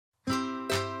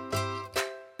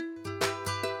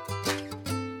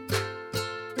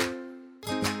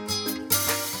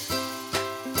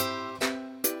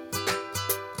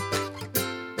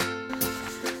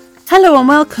Hello and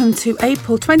welcome to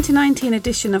April 2019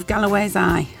 edition of Galloway's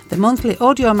Eye, the monthly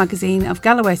audio magazine of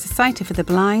Galloway Society for the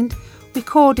Blind,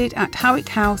 recorded at Howick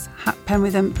House,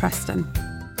 Penwitham, Preston.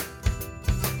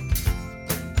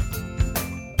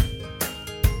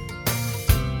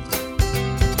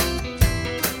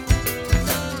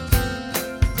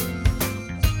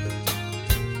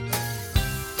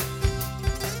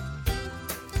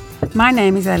 My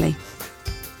name is Ellie.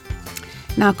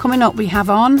 Now coming up we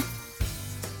have on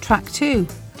Track 2,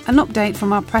 an update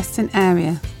from our Preston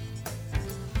area.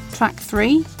 Track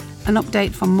 3, an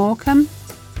update from Morecambe.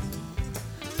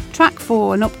 Track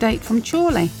 4, an update from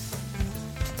Chorley.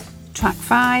 Track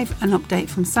 5, an update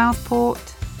from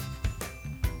Southport.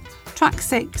 Track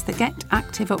 6, the Get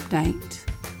Active update.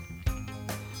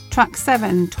 Track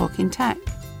 7, Talking Tech.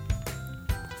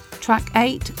 Track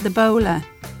 8, the Bowler.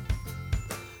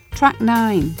 Track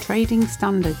 9, Trading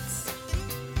Standards.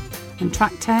 And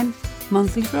Track 10,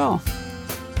 Monthly Draw.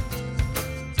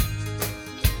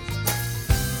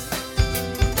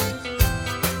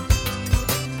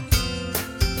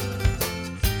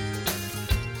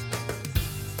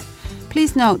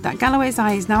 Please note that Galloway's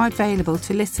Eye is now available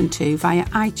to listen to via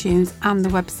iTunes and the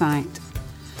website.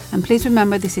 And please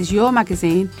remember this is your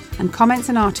magazine and comments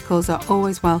and articles are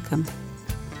always welcome.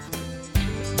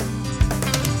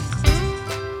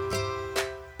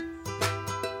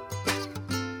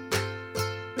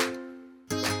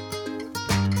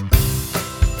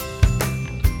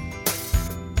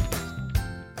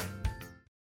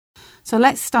 So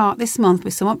let's start this month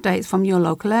with some updates from your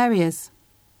local areas.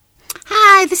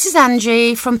 Hi, this is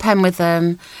Angie from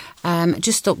Penwitham,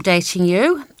 just updating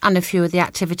you on a few of the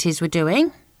activities we're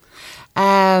doing.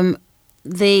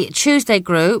 The Tuesday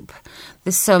group,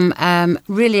 there's some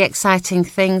really exciting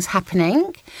things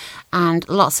happening and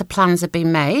lots of plans have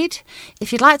been made.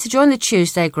 If you'd like to join the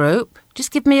Tuesday group,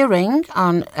 just give me a ring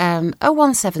on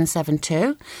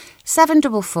 01772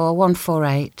 744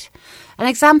 148. An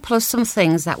example of some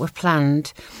things that were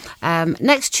planned.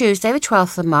 Next Tuesday, the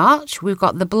 12th of March, we've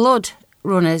got the blood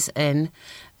runners in,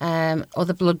 or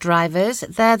the blood drivers.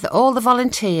 They're all the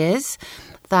volunteers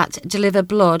that deliver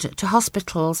blood to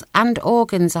hospitals and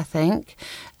organs, I think.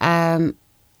 And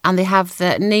they have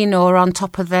the Nino on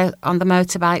top of on the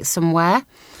motorbike somewhere.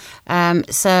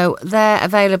 So they're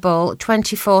available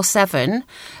 24/7,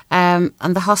 and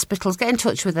the hospitals get in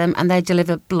touch with them and they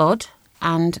deliver blood.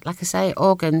 And, like I say,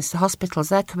 organs to hospitals,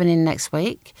 they're coming in next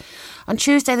week. On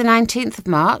Tuesday the 19th of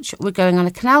March, we're going on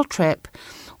a canal trip.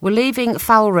 We're leaving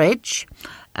Fowl Ridge,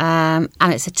 and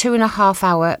it's a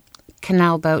 2.5-hour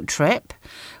canal boat trip,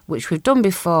 which we've done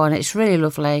before, and it's really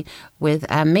lovely, with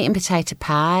meat and potato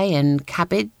pie and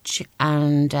cabbage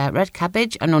and red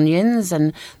cabbage and onions,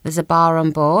 and there's a bar on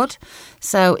board.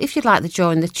 So if you'd like to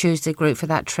join the Tuesday group for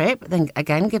that trip, then,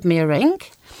 again, give me a ring.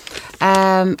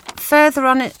 Further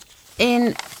on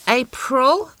in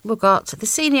April, we've got the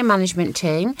senior management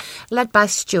team led by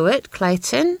Stuart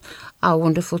Clayton, our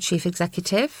wonderful chief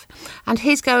executive, and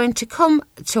he's going to come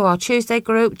to our Tuesday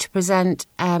group to present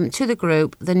to the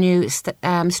group the new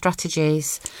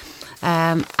strategies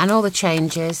and all the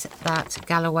changes that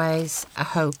Galloway's are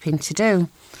hoping to do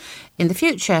in the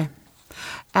future.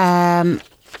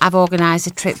 I've organised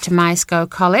a trip to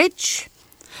Myerscough College.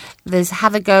 There's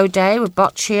Have a Go Day with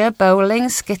boccia, bowling,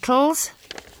 skittles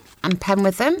and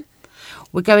Penwitham.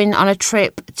 We're going on a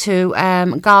trip to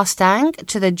Garstang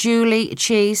to the Julie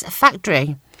Cheese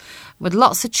Factory with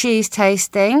lots of cheese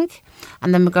tasting,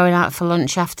 and then we're going out for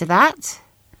lunch after that.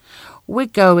 We're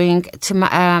going to,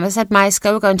 as I said,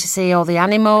 Myerscough. We're going to see all the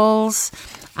animals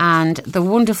and the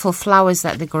wonderful flowers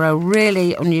that they grow,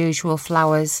 really unusual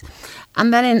flowers.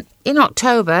 And then in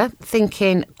October,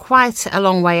 thinking quite a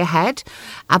long way ahead,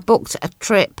 I booked a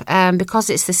trip because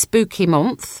it's the spooky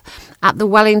month at the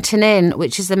Wellington Inn,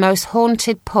 which is the most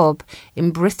haunted pub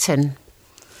in Britain.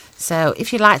 So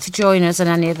if you'd like to join us on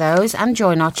any of those and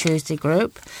join our Tuesday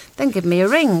group, then give me a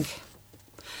ring.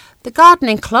 The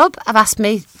Gardening Club have asked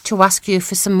me to ask you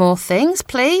for some more things,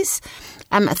 please.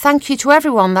 Thank you to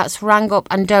everyone that's rang up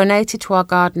and donated to our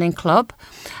Gardening Club.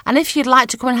 And if you'd like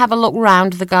to come and have a look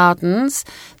round the gardens,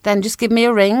 then just give me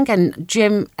a ring and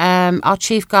Jim, our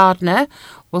chief gardener,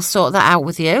 will sort that out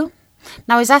with you.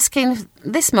 Now, he's asking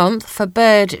this month for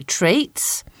bird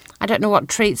treats. I don't know what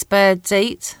treats birds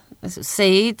eat,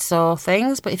 seeds or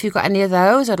things, but if you've got any of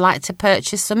those, I'd like to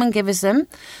purchase some and give us them.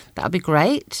 That would be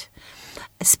great.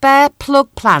 Spare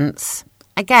plug plants.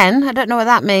 Again, I don't know what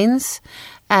that means.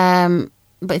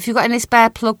 But if you've got any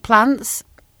spare plug plants,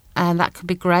 that could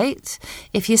be great.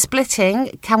 If you're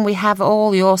splitting, can we have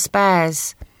all your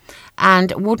spares?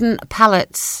 And wooden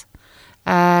pallets.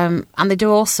 And they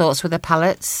do all sorts with the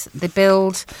pallets. They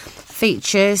build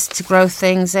features to grow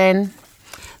things in.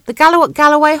 The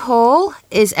Galloway Hall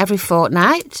is every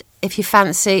fortnight. If you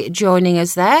fancy joining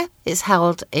us there, it's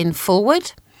held in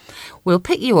Fulwood. We'll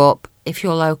pick you up if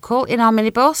you're local in our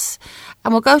minibus,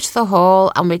 and we'll go to the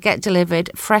hall and we get delivered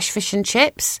fresh fish and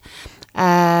chips,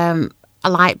 a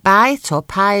light bite or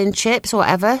pie and chips or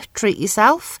whatever. Treat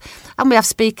yourself. And we have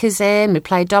speakers in, we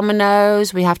play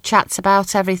dominoes, we have chats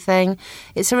about everything.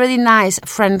 It's a really nice,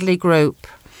 friendly group.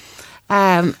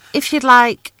 If you'd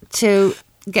like to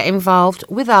get involved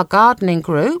with our gardening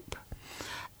group,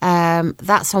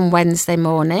 that's on Wednesday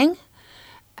morning,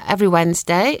 every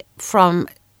Wednesday from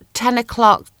 10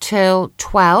 o'clock till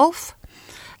 12.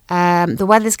 The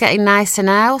weather's getting nicer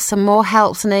now, so more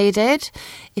help's needed.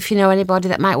 If you know anybody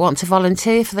that might want to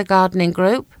volunteer for the gardening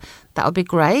group, that would be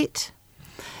great.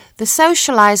 The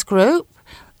Socialise group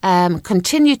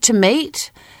continue to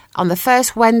meet on the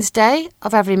first Wednesday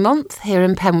of every month here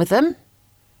in Penwitham.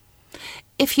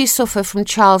 If you suffer from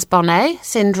Charles Bonnet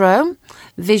syndrome,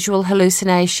 visual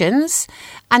hallucinations,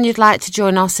 and you'd like to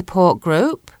join our support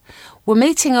group, we're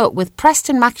meeting up with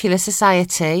Preston Macular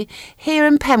Society here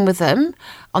in Penwitham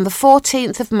on the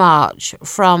 14th of March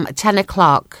from 10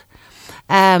 o'clock.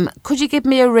 Could you give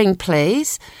me a ring,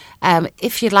 please,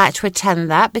 if you'd like to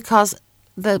attend that, because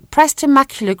the Preston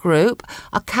Macular group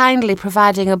are kindly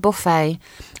providing a buffet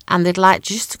and they'd like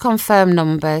just to confirm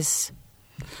numbers.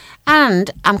 And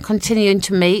I'm continuing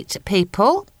to meet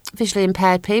people, visually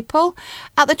impaired people,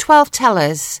 at the 12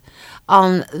 Tellers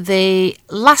on the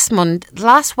last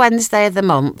Wednesday of the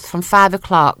month from 5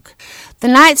 o'clock. The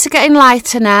nights are getting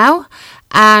lighter now,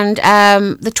 and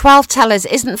the 12 Tellers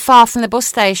isn't far from the bus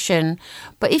station.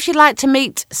 But if you'd like to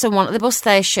meet someone at the bus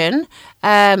station,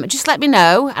 just let me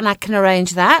know and I can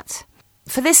arrange that.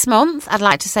 For this month, I'd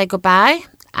like to say goodbye,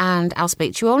 and I'll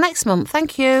speak to you all next month.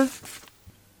 Thank you.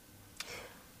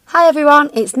 Hi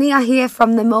everyone, it's Nia here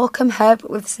from the Morecambe Hub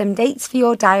with some dates for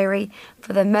your diary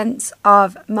for the months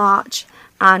of March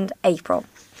and April.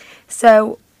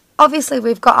 So obviously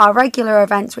we've got our regular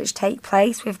events which take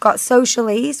place. We've got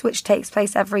Socialise, which takes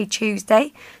place every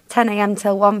Tuesday, 10 a.m.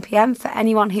 till 1 p.m. for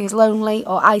anyone who's lonely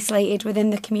or isolated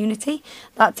within the community.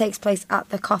 That takes place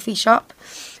at the coffee shop.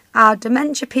 Our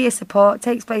Dementia Peer Support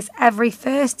takes place every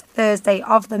first Thursday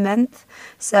of the month.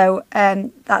 So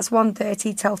that's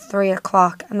 1:30 till 3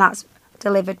 o'clock, and that's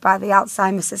delivered by the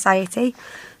Alzheimer's Society.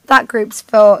 That group's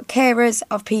for carers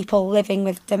of people living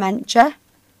with dementia.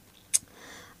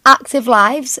 Active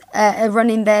Lives are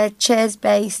running their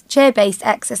chair-based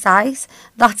exercise.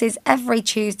 That is every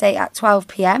Tuesday at 12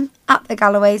 p.m. at the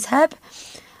Galloway's Hub.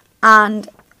 And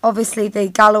obviously the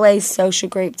Galloway's social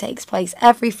group takes place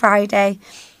every Friday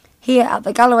here at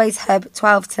the Galloway's Hub,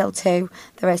 12 till 2.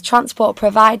 There is transport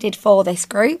provided for this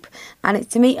group, and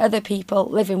it's to meet other people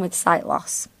living with sight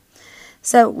loss.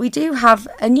 So we do have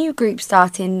a new group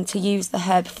starting to use the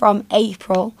Hub from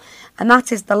April, and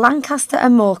that is the Lancaster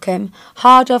and Morecambe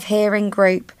Hard of Hearing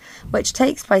group, which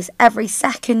takes place every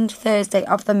second Thursday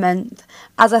of the month.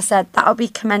 As I said, that will be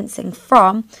commencing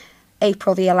from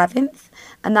April the 11th,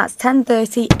 and that's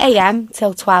 10:30 a.m.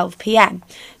 till 12 p.m.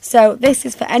 So this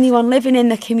is for anyone living in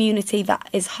the community that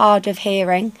is hard of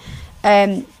hearing,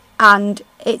 and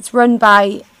it's run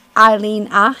by Eileen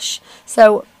Ash.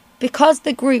 So because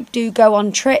the group do go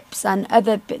on trips and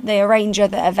they arrange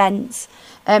other events,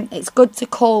 it's good to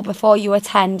call before you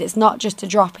attend. It's not just a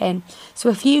drop in. So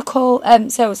if you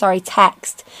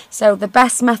text. So the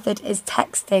best method is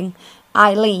texting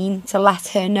Eileen to let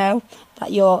her know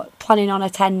that you're planning on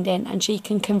attending, and she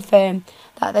can confirm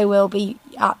that they will be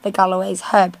at the Galloway's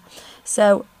Hub.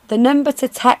 So the number to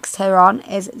text her on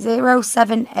is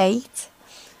 078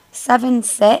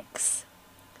 76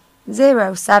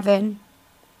 07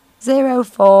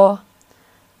 04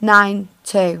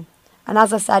 92. And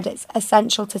as I said, it's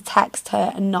essential to text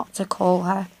her and not to call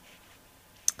her.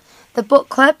 The book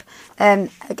club,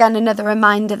 again, another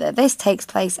reminder that this takes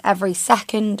place every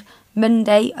second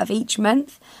Monday of each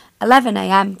month, 11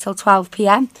 a.m. till 12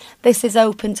 p.m. This is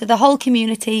open to the whole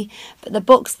community, but the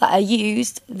books that are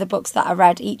used, the books that are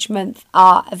read each month,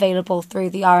 are available through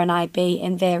the RNIB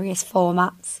in various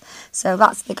formats. So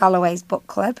that's the Galloway's Book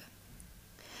Club.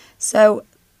 So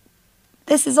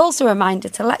this is also a reminder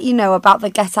to let you know about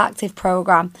the Get Active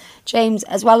programme. James,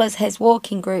 as well as his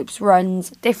walking groups,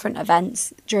 runs different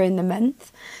events during the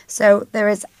month. So there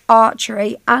is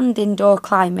archery and indoor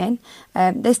climbing.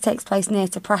 This takes place near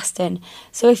to Preston.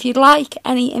 So if you'd like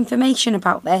any information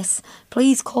about this,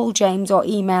 please call James or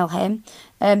email him.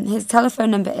 His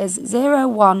telephone number is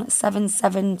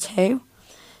 01772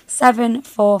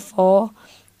 744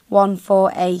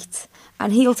 148.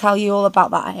 And he'll tell you all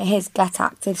about that in his Get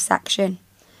Active section.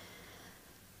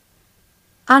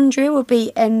 Andrew will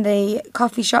be in the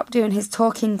coffee shop doing his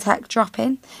Talking Tech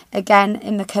drop-in again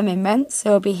in the coming months.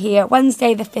 So he'll be here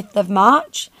Wednesday the 5th of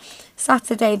March,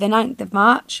 Saturday the 9th of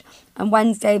March and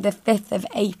Wednesday the 5th of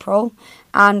April.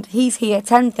 And he's here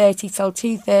 10:30 till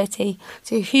 2:30.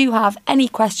 So if you have any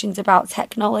questions about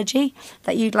technology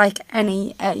that you'd like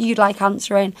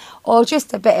answering, or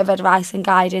just a bit of advice and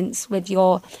guidance with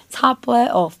your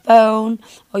tablet or phone,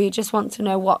 or you just want to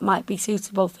know what might be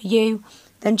suitable for you,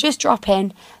 then just drop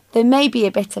in. There may be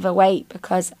a bit of a wait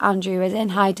because Andrew is in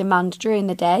high demand during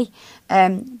the day,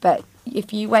 but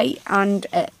if you wait, and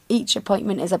each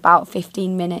appointment is about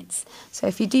 15 minutes. So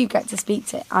if you do get to speak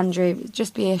to Andrew,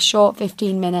 just be a short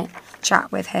 15-minute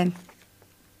chat with him.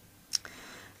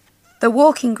 The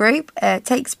walking group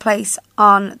takes place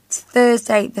on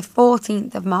Thursday the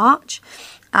 14th of March,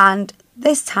 and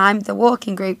this time the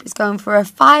walking group is going for a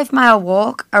 5-mile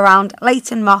walk around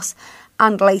Leighton Moss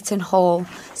and Leighton Hall.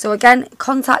 So again,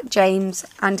 contact James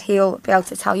and he'll be able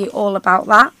to tell you all about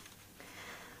that.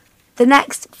 The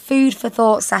next Food for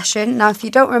Thought session, now if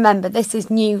you don't remember, this is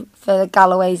new for the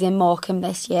Galloways in Morecambe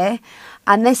this year,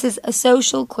 and this is a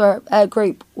social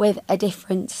group with a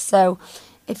difference. So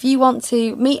if you want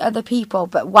to meet other people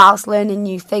but whilst learning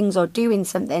new things or doing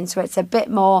something so it's a bit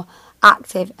more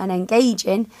active and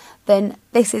engaging, then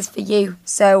this is for you.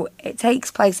 So it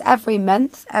takes place every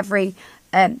month, every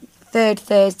third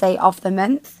Thursday of the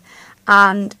month,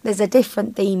 and there's a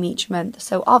different theme each month.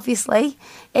 So obviously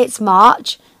it's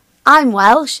March. I'm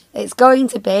Welsh. It's going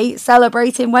to be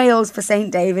celebrating Wales for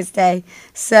St David's Day.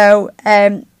 So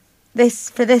for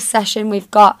this session,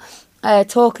 we've got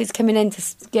talkers coming in to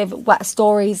give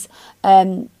stories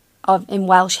in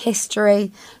Welsh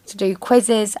history, to do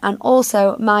quizzes, and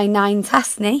also my 9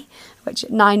 Testni, which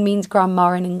 9 means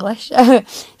grandma in English.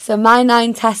 So my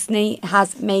 9 Testni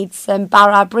has made some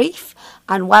bara brief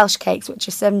and Welsh cakes, which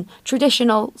are some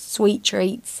traditional sweet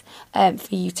treats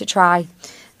for you to try.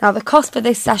 Now, the cost for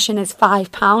this session is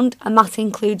 £5, and that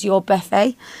includes your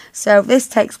buffet. So this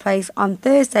takes place on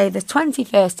Thursday, the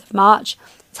 21st of March,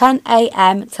 10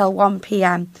 a.m. till 1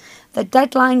 p.m. The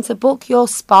deadline to book your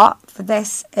spot for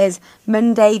this is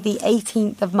Monday, the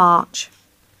 18th of March.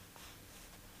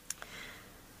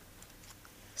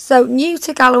 So new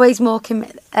to Galloway's Morecambe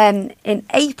in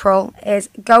April is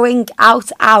Going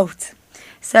Out.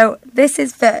 So this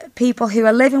is for people who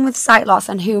are living with sight loss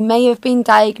and who may have been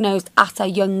diagnosed at a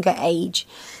younger age.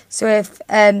 So if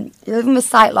you're living with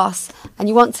sight loss and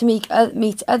you want to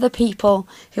meet other people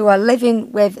who are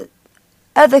living with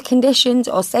other conditions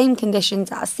or same conditions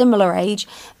at a similar age,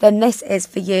 then this is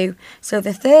for you. So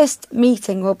the first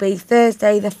meeting will be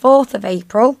Thursday the 4th of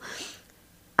April,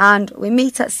 and we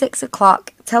meet at 6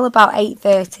 o'clock till about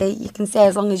 8:30. You can stay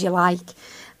as long as you like,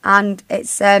 and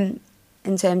it's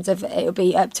in terms of it'll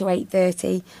be up to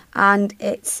 8:30, and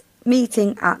it's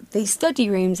meeting at the study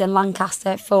rooms in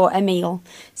Lancaster for a meal.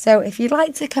 So if you'd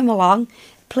like to come along,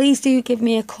 please do give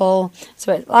me a call.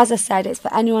 So as I said, it's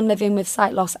for anyone living with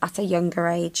sight loss at a younger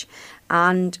age,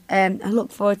 and I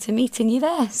look forward to meeting you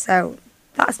there. So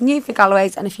that's new for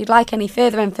Galloways, and if you'd like any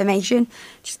further information,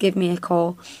 just give me a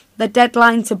call. The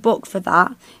deadline to book for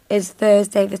that is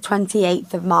Thursday the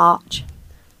 28th of March.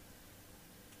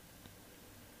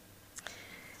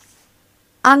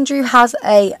 Andrew has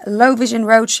a Low Vision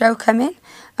Roadshow coming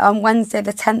on Wednesday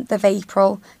the 10th of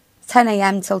April, 10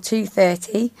 a.m. till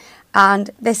 2:30,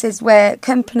 and this is where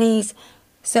companies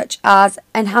such as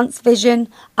Enhanced Vision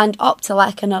and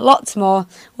Optelec and a lot more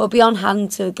will be on hand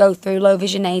to go through low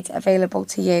vision aids available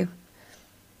to you.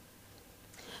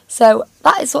 So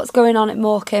that is what's going on at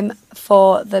Morecambe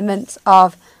for the months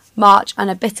of March and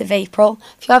a bit of April.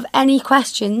 If you have any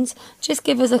questions, just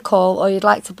give us a call, or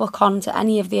you'd like to book on to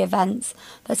any of the events.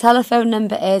 The telephone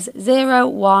number is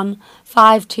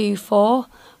 01524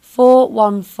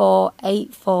 414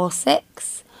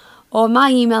 846, or my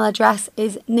email address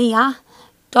is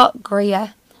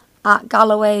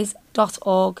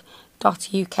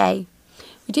nia.greer@galloways.org.uk.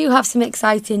 We do have some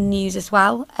exciting news as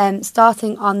well.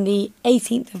 Starting on the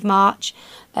 18th of March,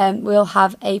 we'll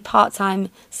have a part-time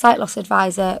sight loss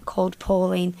advisor called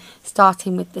Pauline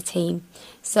starting with the team.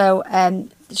 So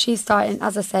she's starting,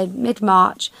 as I said,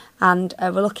 mid-March, and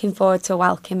we're looking forward to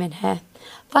welcoming her.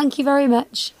 Thank you very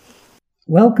much.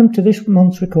 Welcome to this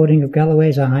month's recording of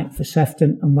Galloway's Eye for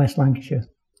Sefton and West Lancashire.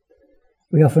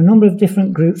 We offer a number of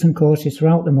different groups and courses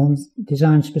throughout the month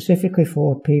designed specifically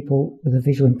for people with a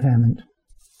visual impairment.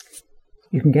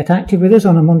 You can get active with us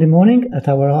on a Monday morning at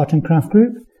our art and craft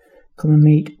group. Come and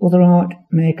meet other art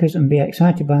makers and be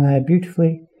excited by their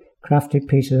beautifully crafted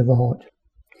pieces of art.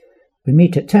 We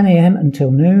meet at 10 a.m.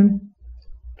 until noon.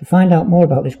 To find out more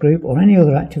about this group or any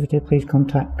other activity, please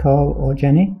contact Carl or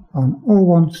Jenny on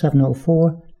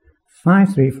 01704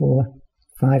 534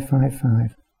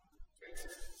 555.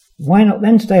 Why not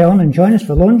then stay on and join us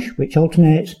for lunch, which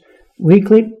alternates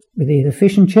weekly with either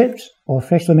fish and chips or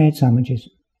freshly made sandwiches.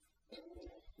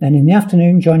 Then in the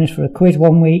afternoon, join us for a quiz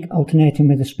one week, alternating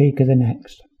with a speaker the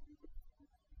next.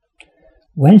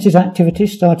 Wednesday's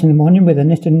activities start in the morning with a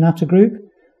knit and natter group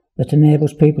that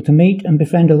enables people to meet and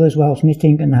befriend others whilst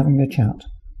knitting and having a chat.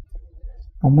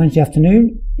 On Wednesday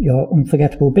afternoon, your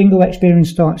unforgettable bingo experience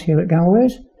starts here at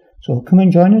Galloway's, so come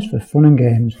and join us for fun and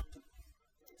games.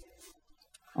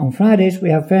 On Fridays, we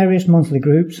have various monthly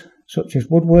groups, such as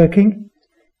woodworking.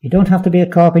 You don't have to be a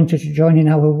carpenter to join in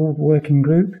our woodworking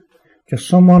group, just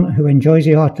someone who enjoys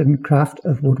the art and craft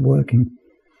of woodworking.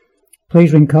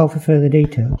 Please ring Carl for further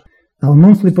details. Our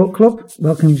monthly book club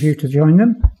welcomes you to join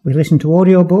them. We listen to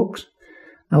audio books.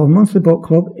 Our monthly book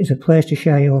club is a place to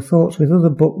share your thoughts with other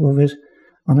book lovers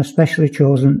on a specially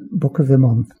chosen book of the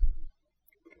month.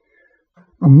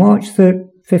 On March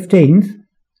 15th,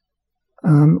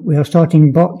 we are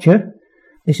starting Boccia.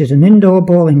 This is an indoor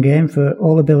bowling game for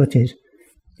all abilities.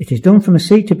 It is done from a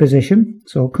seated position,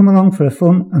 so come along for a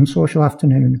fun and social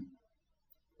afternoon.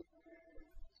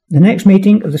 The next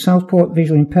meeting of the Southport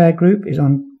Visually Impaired Group is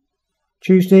on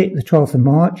Tuesday, the 12th of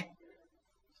March,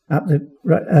 at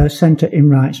the centre in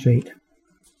Wright Street.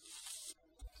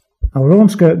 Our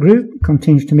Ormskirk group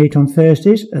continues to meet on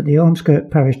Thursdays at the Ormskirk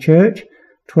Parish Church,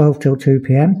 12 till 2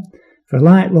 p.m, for a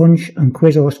light lunch and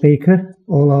quiz or speaker.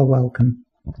 All are welcome.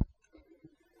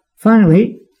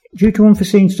 Finally, due to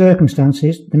unforeseen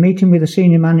circumstances, the meeting with the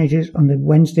senior managers on the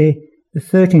Wednesday, the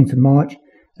 13th of March,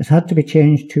 has had to be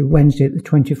changed to Wednesday, the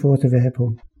 24th of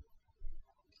April.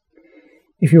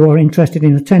 If you are interested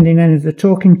in attending any of the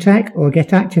Talking Tech or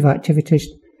Get Active activities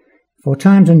for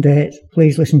times and dates,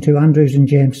 please listen to Andrew's and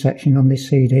James' section on this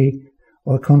CD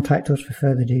or contact us for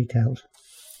further details.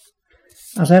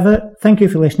 As ever, thank you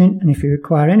for listening, and if you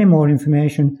require any more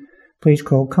information, please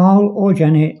call Carl or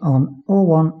Jenny on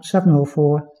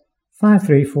 01704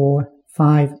 534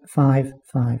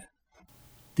 555.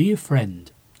 Dear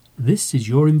friend, this is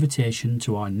your invitation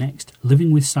to our next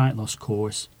Living with Sight Loss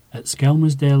course at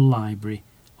Skelmersdale Library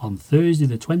on Thursday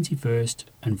the 21st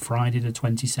and Friday the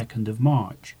 22nd of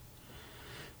March.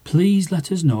 Please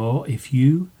let us know if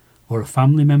you or a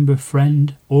family member,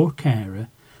 friend or carer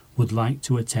would like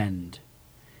to attend.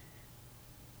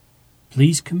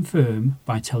 Please confirm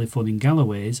by telephoning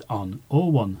Galloway's on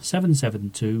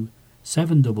 01772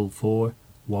 744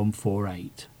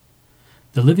 148.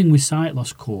 The Living with Sight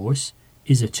Loss course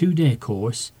is a 2-day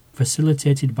course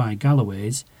facilitated by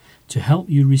Galloway's to help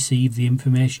you receive the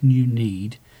information you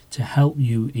need to help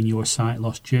you in your sight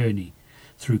loss journey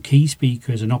through key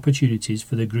speakers and opportunities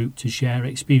for the group to share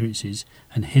experiences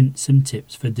and hints and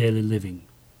tips for daily living.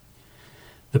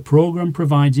 The programme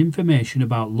provides information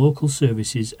about local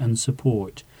services and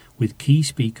support with key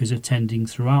speakers attending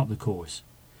throughout the course.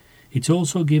 It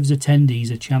also gives attendees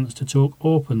a chance to talk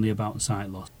openly about sight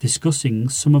loss, discussing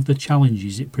some of the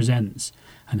challenges it presents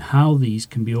and how these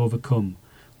can be overcome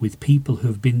with people who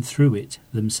have been through it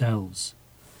themselves.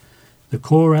 The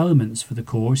core elements for the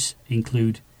course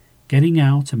include getting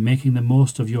out and making the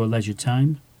most of your leisure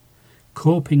time,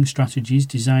 coping strategies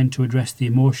designed to address the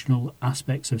emotional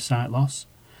aspects of sight loss,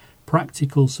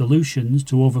 practical solutions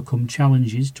to overcome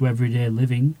challenges to everyday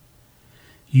living,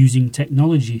 using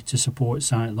technology to support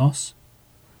sight loss,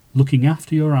 looking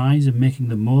after your eyes and making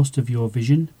the most of your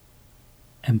vision,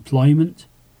 employment,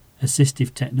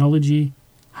 assistive technology,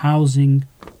 housing,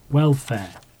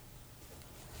 welfare.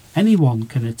 Anyone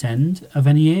can attend of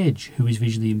any age who is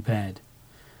visually impaired,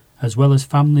 as well as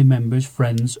family members,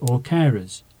 friends or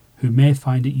carers who may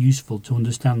find it useful to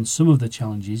understand some of the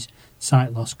challenges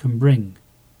sight loss can bring.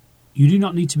 You do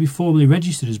not need to be formally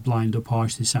registered as blind or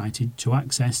partially sighted to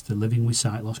access the Living with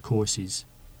Sight Loss courses.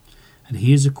 And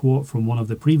here's a quote from one of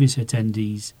the previous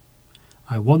attendees.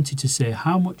 "I wanted to say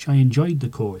how much I enjoyed the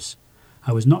course.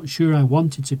 I was not sure I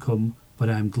wanted to come, but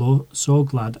I am so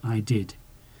glad I did.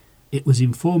 It was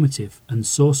informative and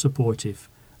so supportive.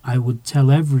 I would tell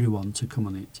everyone to come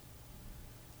on it.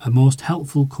 A most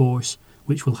helpful course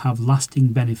which will have lasting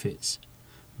benefits.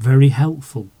 Very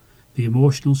helpful. The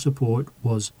emotional support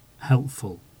was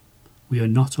helpful. We are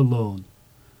not alone.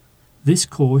 This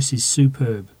course is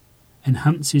superb,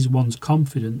 enhances one's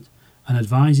confidence and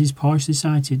advises partially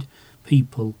sighted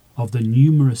people of the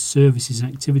numerous services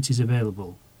and activities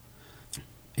available.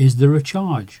 Is there a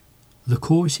charge? The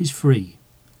course is free.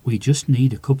 We just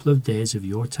need a couple of days of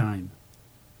your time.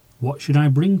 What should I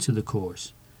bring to the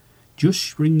course?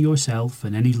 Just bring yourself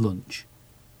and any lunch.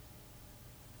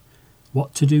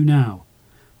 What to do now?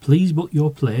 Please book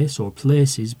your place or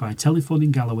places by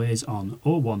telephoning Galloway's on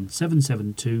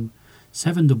 01772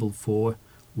 744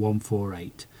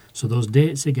 148. So those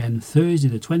dates again, Thursday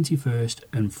the 21st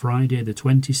and Friday the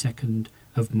 22nd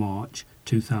of March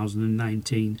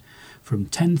 2019 from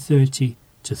 10:30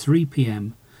 to 3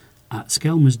 p.m. at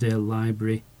Skelmersdale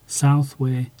Library,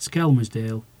 Southway,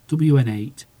 Skelmersdale,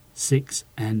 WN8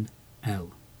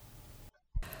 6NL.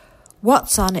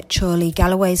 What's on at Chorley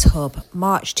Galloway's Hub,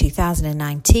 March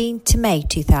 2019 to May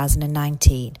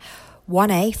 2019.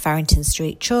 1A Farrington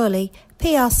Street, Chorley,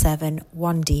 PR7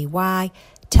 1DY,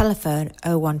 telephone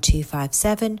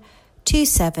 01257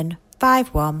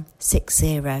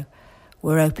 275160.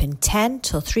 We're open 10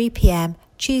 till 3 p.m,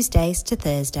 Tuesdays to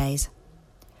Thursdays.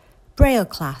 Braille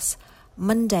class,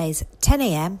 Mondays 10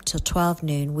 a.m. till 12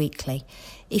 noon weekly.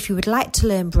 If you would like to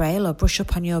learn Braille or brush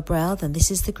up on your Braille, then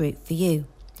this is the group for you.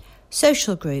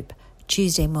 Social group,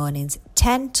 Tuesday mornings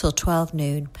 10 till 12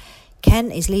 noon.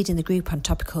 Ken is leading the group on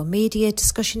topical media,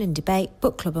 discussion and debate,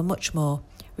 book club and much more.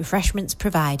 Refreshments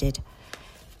provided.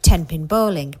 10-pin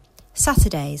bowling,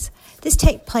 Saturdays. This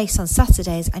takes place on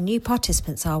Saturdays and new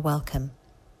participants are welcome.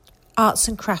 Arts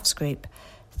and crafts group,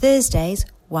 Thursdays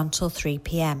 1 till 3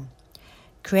 p.m.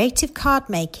 Creative card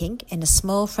making in a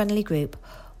small friendly group.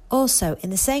 Also,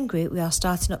 in the same group, we are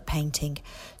starting up painting.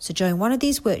 So join one of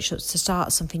these workshops to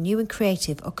start something new and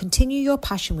creative or continue your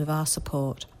passion with our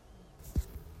support.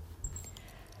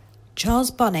 Charles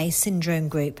Bonnet Syndrome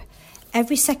Group,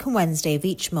 every second Wednesday of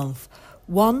each month,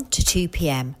 1 to 2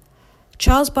 p.m.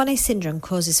 Charles Bonnet syndrome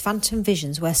causes phantom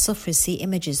visions where sufferers see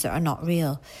images that are not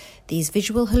real. These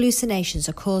visual hallucinations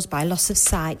are caused by loss of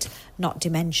sight, not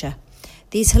dementia.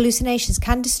 These hallucinations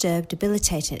can disturb,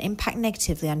 debilitate and impact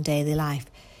negatively on daily life.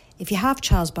 If you have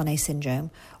Charles Bonnet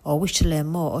syndrome or wish to learn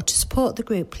more or to support the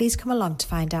group, please come along to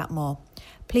find out more.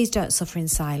 Please don't suffer in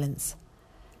silence.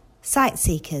 Sight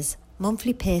Seekers,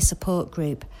 monthly peer support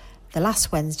group, the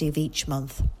last Wednesday of each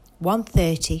month,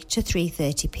 1:30 to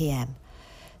 3:30 p.m.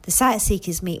 The Sight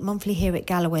Seekers meet monthly here at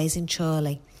Galloway's in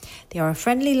Chorley. They are a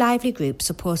friendly, lively group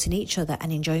supporting each other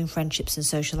and enjoying friendships and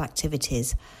social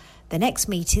activities. The next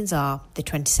meetings are the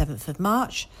 27th of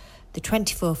March, the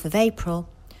 24th of April,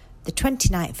 the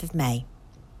 29th of May.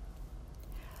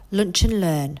 Lunch and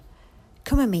Learn.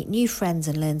 Come and meet new friends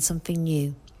and learn something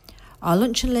new. Our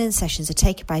Lunch and Learn sessions are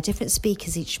taken by different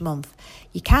speakers each month.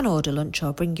 You can order lunch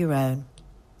or bring your own.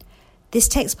 This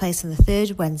takes place on the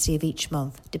third Wednesday of each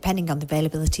month, depending on the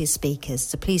availability of speakers,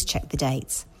 so please check the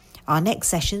dates. Our next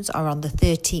sessions are on the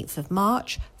 13th of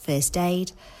March, First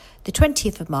Aid, the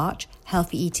 20th of March,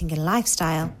 Healthy Eating and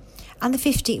Lifestyle, and the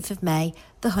 15th of May,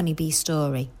 The Honeybee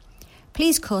Story.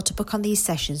 Please call to book on these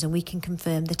sessions and we can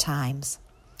confirm the times.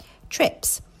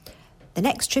 Trips. The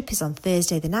next trip is on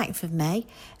Thursday the 9th of May.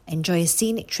 Enjoy a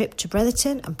scenic trip to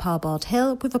Bretherton and Parbold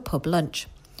Hill with a pub lunch.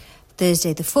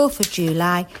 Thursday the 4th of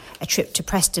July, a trip to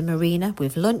Preston Marina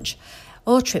with lunch.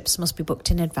 All trips must be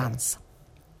booked in advance.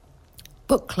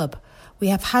 Book Club. We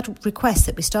have had requests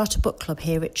that we start a book club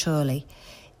here at Chorley.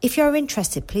 If you are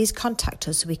interested, please contact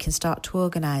us so we can start to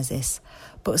organise this.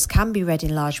 Books can be read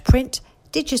in large print,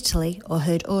 digitally or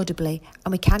heard audibly,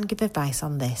 and we can give advice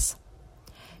on this.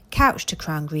 Couch to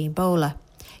Crown Green Bowler.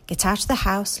 Get out of the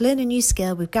house, learn a new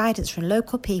skill with guidance from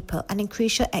local people and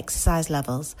increase your exercise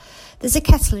levels. There's a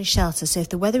kettle and shelter, so if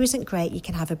the weather isn't great, you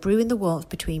can have a brew in the warmth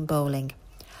between bowling.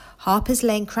 Harper's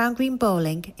Lane Crown Green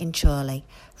Bowling in Chorley,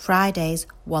 Fridays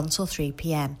 1 till 3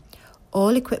 p.m.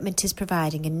 All equipment is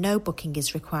provided and no booking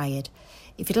is required.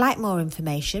 If you'd like more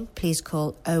information, please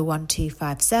call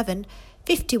 01257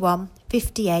 51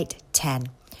 58 10.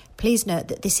 Please note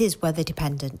that this is weather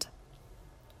dependent.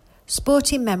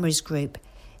 Sporting Memories Group.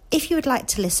 If you would like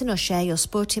to listen or share your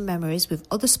sporting memories with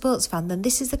other sports fans, then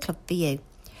this is the club for you.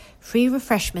 Free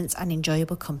refreshments and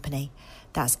enjoyable company.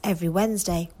 That's every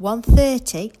Wednesday,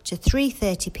 1:30 to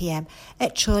 3:30 p.m.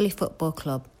 at Chorley Football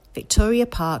Club, Victoria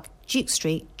Park, Duke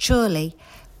Street, Chorley,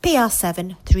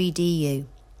 PR7 3DU.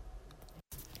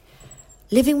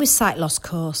 Living with Sight Loss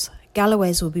course.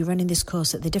 Galloway's will be running this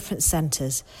course at the different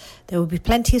centres. There will be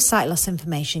plenty of sight loss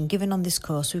information given on this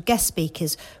course with guest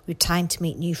speakers with time to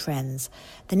meet new friends.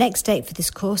 The next date for this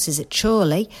course is at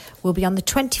Chorley, will be on the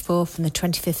 24th and the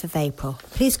 25th of April.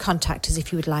 Please contact us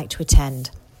if you would like to attend.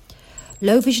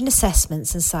 Low vision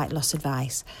assessments and sight loss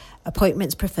advice.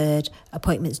 Appointments preferred.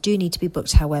 Appointments do need to be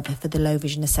booked, however, for the low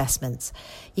vision assessments.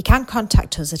 You can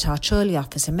contact us at our Chorley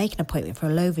office and make an appointment for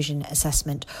a low vision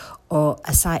assessment or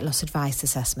a sight loss advice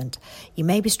assessment. You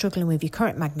may be struggling with your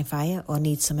current magnifier or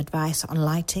need some advice on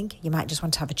lighting. You might just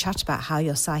want to have a chat about how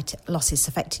your sight loss is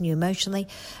affecting you emotionally,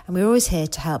 and we're always here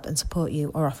to help and support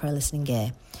you or offer a listening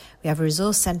ear. We have a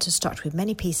resource centre stocked with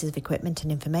many pieces of equipment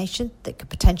and information that could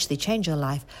potentially change your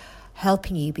life,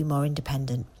 helping you be more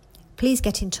independent. Please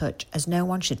get in touch, as no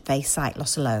one should face sight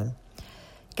loss alone.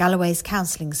 Galloway's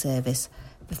Counselling Service.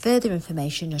 For further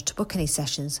information or to book any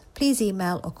sessions, please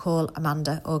email or call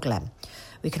Amanda or Glenn.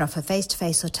 We can offer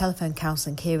face-to-face or telephone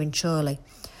counselling here in Chorley.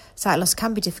 Sight loss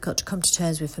can be difficult to come to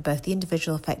terms with for both the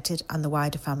individual affected and the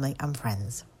wider family and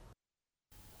friends.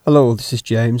 Hello, this is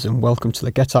James and welcome to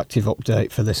the Get Active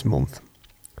update for this month.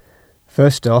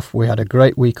 First off, we had a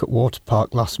great week at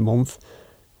Waterpark last month,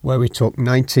 where we took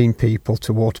 19 people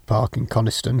to Waterpark in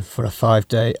Coniston for a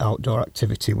 5-day outdoor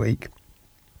activity week.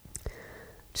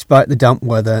 Despite the damp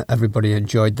weather, everybody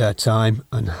enjoyed their time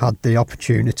and had the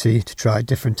opportunity to try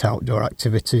different outdoor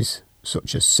activities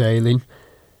such as sailing,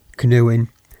 canoeing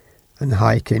and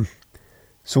hiking.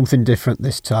 Something different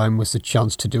this time was the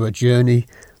chance to do a journey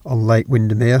on Lake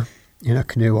Windermere in a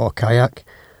canoe or kayak,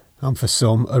 and for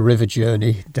some a river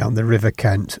journey down the River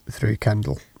Kent through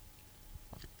Kendal.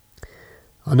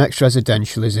 Our next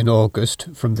residential is in August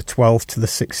from the 12th to the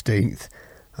 16th,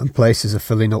 and places are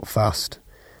filling up fast.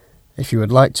 If you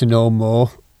would like to know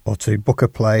more or to book a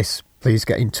place, please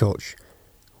get in touch.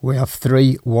 We have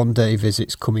 3 one-day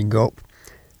visits coming up,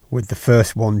 with the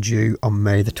first one due on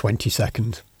May the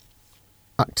 22nd.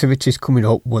 Activities coming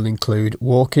up will include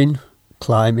walking,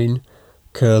 climbing,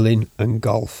 curling and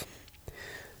golf.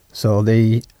 So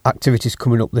the activities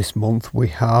coming up this month, we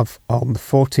have on the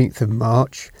 14th of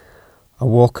March a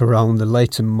walk around the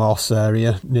Leighton Moss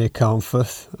area near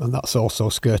Carnforth, and that's also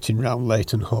skirting round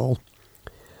Leighton Hall.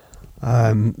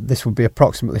 This will be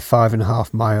approximately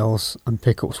 5.5 miles, and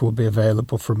pickups will be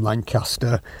available from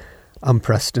Lancaster and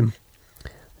Preston.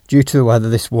 Due to the weather,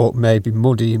 this walk may be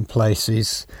muddy in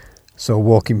places, so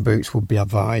walking boots will be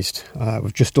advised.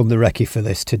 We've just done the recce for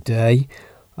this today.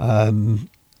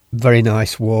 Very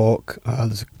nice walk.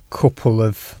 There's a couple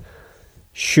of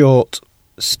short,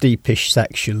 steepish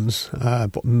sections,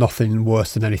 but nothing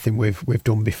worse than anything we've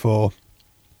done before.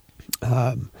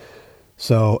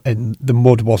 So the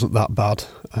mud wasn't that bad.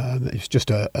 It's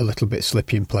just a little bit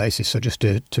slippy in places, so just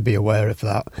to be aware of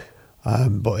that.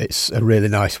 But it's a really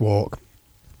nice walk.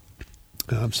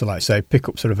 So like I say,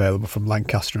 pickups are available from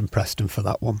Lancaster and Preston for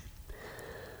that one.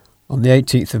 On the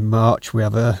 18th of March, we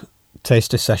have a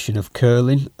taster session of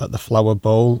curling at the Flower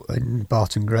Bowl in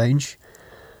Barton Grange.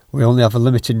 We only have a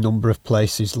limited number of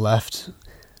places left,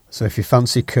 so if you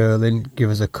fancy curling, give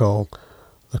us a call.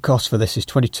 The cost for this is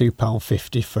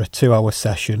 £22.50 for a 2-hour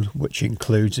session, which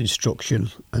includes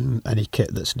instruction and any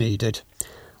kit that's needed.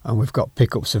 And we've got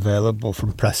pickups available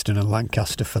from Preston and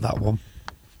Lancaster for that one.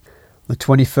 The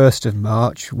 21st of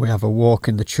March, we have a walk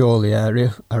in the Chorley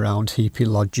area around Heapy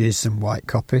Lodges and White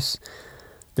Coppice.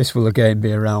 This will again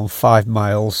be around 5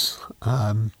 miles,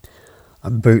 and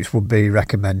boots will be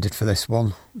recommended for this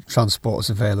one. Transport is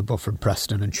available from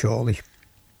Preston and Chorley.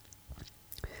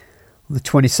 On the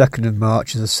 22nd of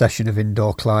March is a session of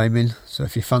indoor climbing, so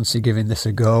if you fancy giving this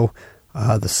a go,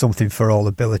 there's something for all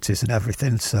abilities and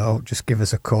everything, so just give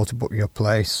us a call to book your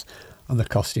place, and the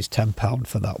cost is £10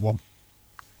 for that one.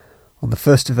 On the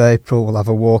 1st of April, we'll have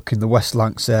a walk in the West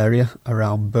Lancs area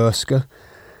around Bursker.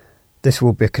 This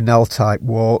will be a canal-type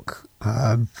walk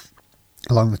along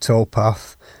the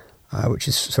towpath,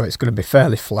 so it's going to be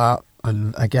fairly flat,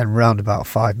 and again round about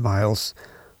 5 miles,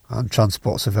 and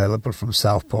transport's available from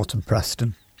Southport and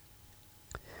Preston.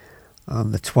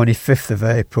 On the 25th of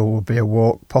April will be a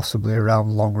walk possibly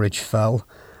around Longridge Fell.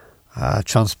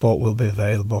 Transport will be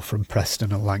available from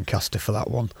Preston and Lancaster for that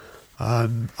one.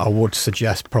 I would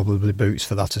suggest probably boots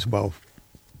for that as well.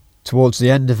 Towards the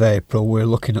end of April, we're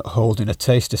looking at holding a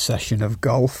taster session of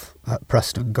golf at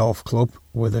Preston Golf Club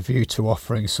with a view to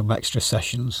offering some extra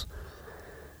sessions.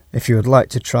 If you would like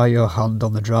to try your hand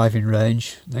on the driving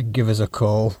range, then give us a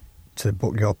call to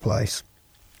book your place.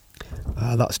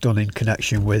 That's done in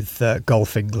connection with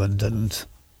Golf England and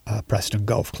Preston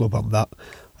Golf Club on that.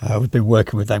 We've been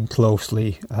working with them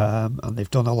closely, and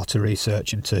they've done a lot of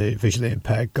research into visually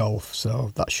impaired golf,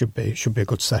 so that should be a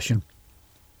good session.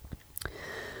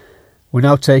 We're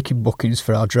now taking bookings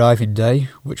for our driving day,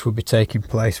 which will be taking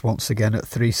place once again at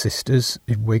Three Sisters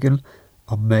in Wigan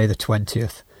on May the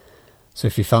 20th. So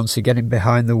if you fancy getting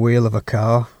behind the wheel of a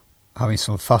car, having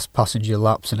some fast passenger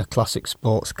laps in a classic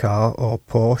sports car or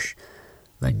Porsche,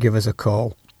 then give us a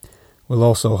call. We'll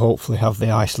also hopefully have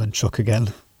the Iceland truck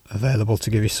again available to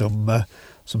give you some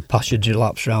passenger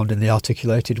laps round in the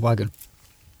articulated wagon.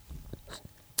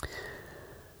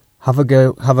 Have a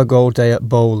go day at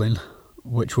bowling,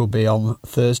 which will be on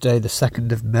Thursday the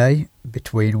 2nd of May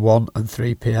between 1 and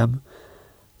 3 p.m.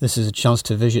 This is a chance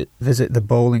to visit the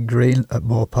bowling green at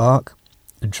Moor Park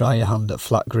and try your hand at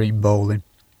flat green bowling.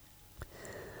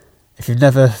 If you've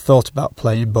never thought about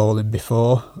playing bowling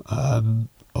before,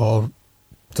 or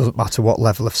doesn't matter what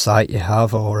level of sight you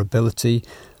have or ability,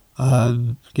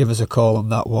 give us a call on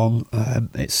that one.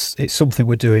 It's something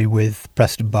we're doing with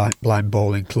Preston Blind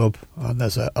Bowling Club, and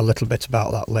there's a little bit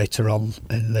about that later on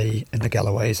in the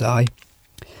Galloway's Eye.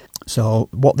 So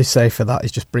what they say for that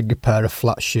is just bring a pair of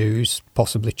flat shoes,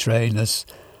 possibly trainers,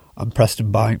 and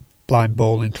Preston Blind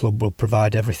Bowling Club will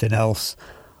provide everything else,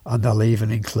 and they'll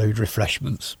even include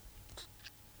refreshments.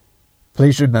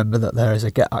 Please remember that there is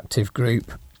a Get Active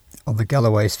group on the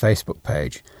Galloway's Facebook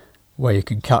page where you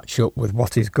can catch up with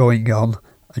what is going on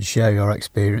and share your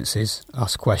experiences,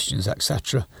 ask questions,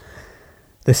 etc.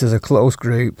 This is a closed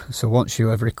group, so once you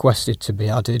have requested to be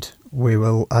added, we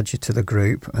will add you to the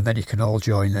group and then you can all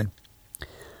join in.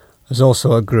 There's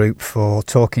also a group for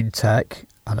Talking Tech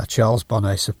and a Charles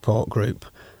Bonnet support group,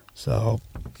 so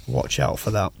watch out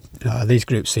for that. These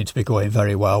groups seem to be going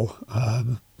very well.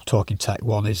 Talking Tech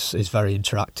one is very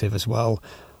interactive as well.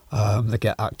 The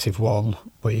Get Active one,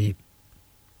 we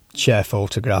share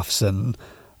photographs and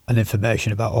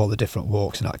information about all the different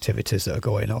walks and activities that are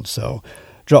going on, so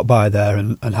drop by there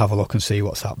and have a look and see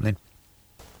what's happening.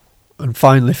 And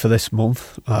finally for this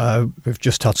month, we've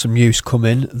just had some news come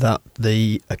in that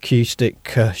the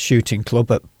Acoustic Shooting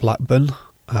Club at Blackburn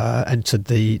entered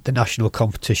the national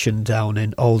competition down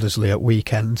in Aldersley at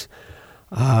weekend,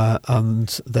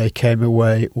 and they came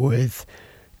away with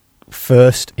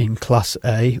first in Class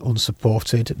A,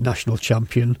 unsupported, national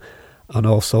champion, and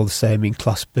also the same in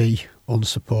Class B,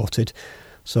 unsupported.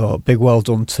 So a big well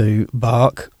done to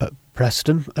Bark at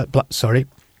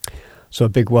So a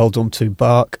big well done to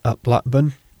Bark at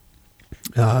Blackburn.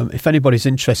 If anybody's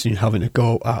interested in having a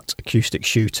go at acoustic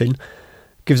shooting,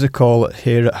 give us a call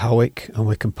here at Howick and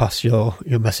we can pass your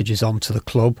messages on to the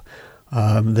club.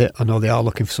 I know they are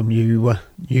looking for some new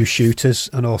shooters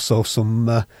and also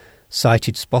some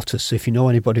sighted spotters. So if you know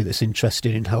anybody that's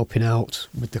interested in helping out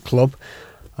with the club,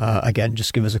 again,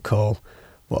 just give us a call.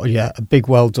 But yeah, a big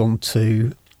well done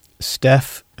to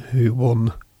Steph, who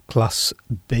won Class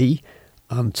B,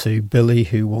 and to Billy,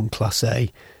 who won Class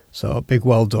A. So a big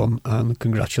well done and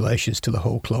congratulations to the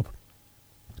whole club.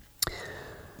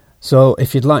 So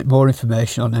if you'd like more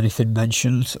information on anything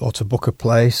mentioned or to book a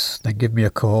place, then give me a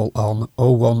call on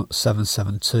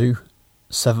 01772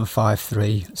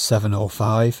 753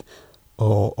 705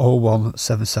 or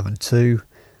 01772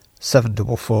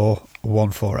 744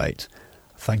 148.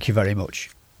 Thank you very much.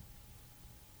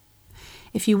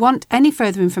 If you want any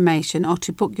further information or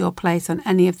to book your place on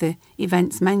any of the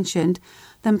events mentioned,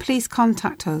 then please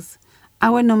contact us.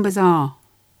 Our numbers are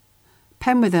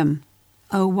Penwitham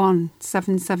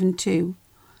 01772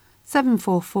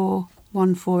 744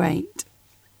 148,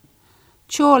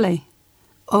 Chorley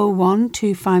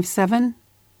 01257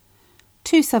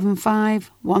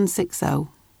 275 160,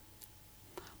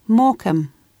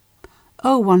 Morecambe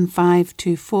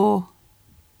 01524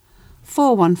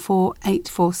 414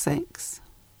 846,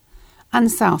 and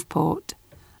Southport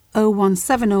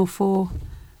 01704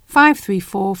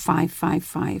 534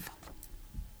 555.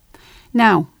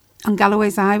 Now, on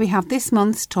Galloway's Eye we have this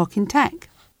month's Talking Tech.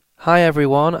 Hi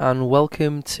everyone and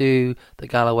welcome to the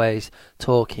Galloway's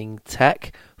Talking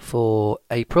Tech for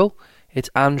April. It's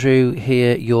Andrew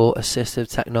here, your Assistive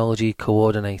Technology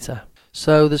Coordinator.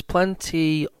 So there's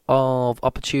plenty of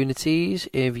opportunities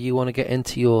if you want to get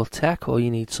into your tech or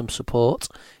you need some support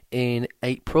in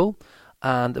April.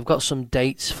 And I've got some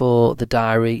dates for the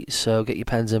diary, so get your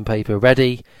pens and paper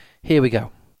ready. Here we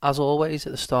go. As always,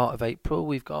 at the start of April,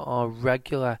 we've got our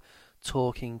regular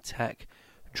Talking Tech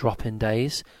drop-in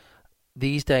days.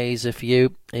 These days are for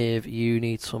you if you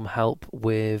need some help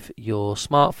with your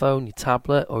smartphone, your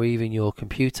tablet, or even your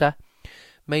computer.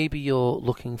 Maybe you're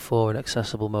looking for an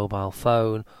accessible mobile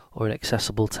phone or an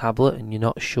accessible tablet and you're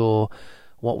not sure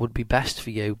what would be best for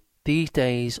you. These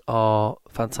days are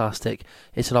fantastic.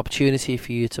 It's an opportunity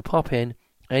for you to pop in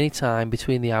anytime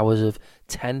between the hours of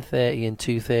 10:30 and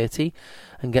 2:30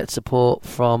 and get support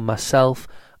from myself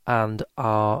and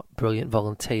our brilliant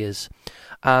volunteers.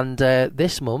 And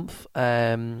this month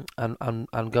and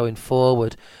going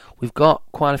forward, we've got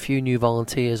quite a few new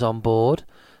volunteers on board.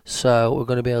 So we're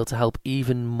going to be able to help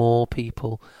even more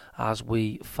people as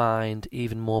we find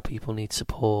even more people need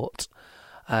support.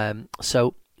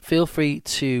 So feel free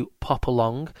to pop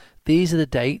along. These are the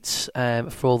dates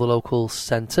for all the local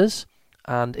centres.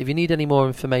 And if you need any more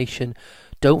information,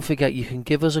 don't forget you can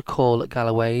give us a call at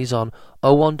Galloway's on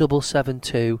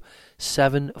 01772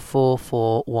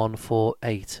 744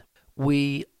 148.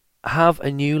 We have a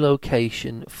new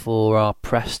location for our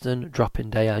Preston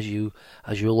drop-in day, as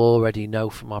you'll already know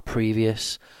from our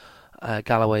previous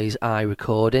Galloway's Eye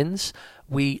recordings.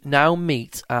 We now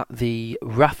meet at the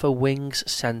Rafa Wings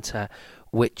Centre,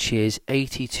 which is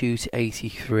 82 to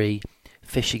 83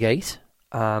 Fishergate,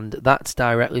 and that's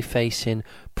directly facing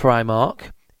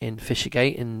Primark in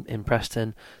Fishergate in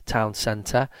Preston Town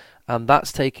Centre, and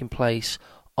that's taking place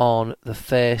on the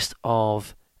 1st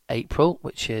of April,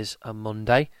 which is a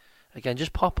Monday. Again,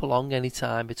 just pop along any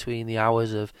time between the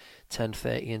hours of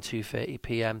 10:30 and 2:30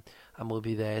 p.m, and we'll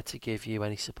be there to give you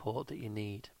any support that you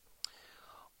need.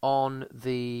 On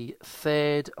the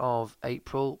 3rd of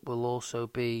April, we'll also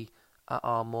be at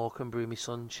our Morecambe Broomy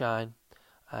Sunshine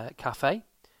Cafe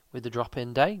with the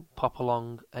drop-in day. Pop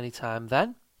along anytime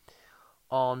then.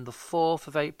 On the 4th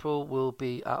of April, we'll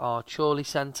be at our Chorley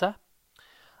Centre.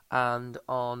 And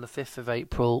on the 5th of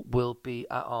April, we'll be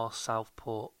at our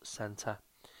Southport Centre.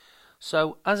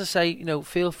 So, as I say,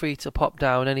 feel free to pop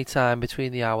down anytime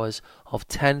between the hours of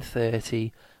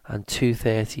 10:30 and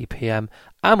 2:30 p.m,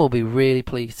 and we'll be really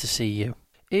pleased to see you.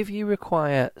 If you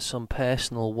require some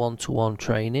personal one-to-one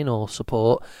training or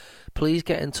support, please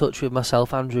get in touch with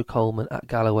myself, Andrew Coleman, at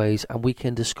Galloway's, and we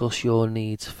can discuss your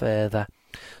needs further.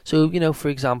 So, for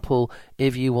example,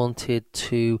 if you wanted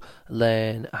to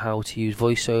learn how to use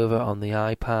VoiceOver on the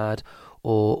iPad,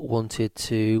 or wanted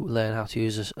to learn how to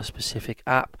use a specific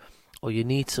app, or you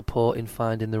need support in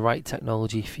finding the right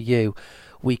technology for you,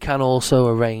 we can also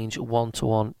arrange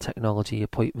one-to-one technology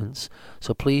appointments.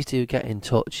 So please do get in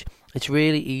touch. It's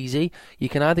really easy. You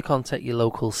can either contact your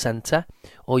local centre,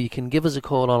 or you can give us a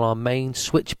call on our main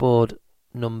switchboard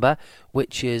number,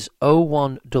 which is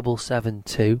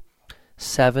 01772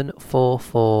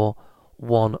 744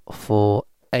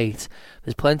 148.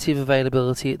 There's plenty of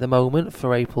availability at the moment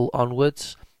for April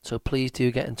onwards, so please do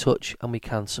get in touch and we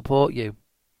can support you.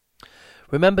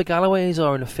 Remember, Galloway's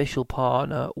are an official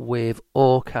partner with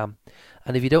Orcam,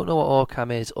 and if you don't know what Orcam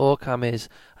is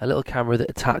a little camera that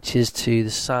attaches to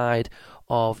the side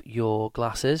of your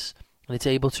glasses, and it's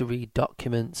able to read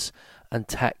documents and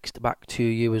text back to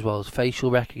you, as well as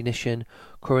facial recognition,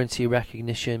 currency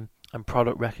recognition and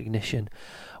product recognition.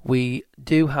 We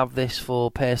do have this for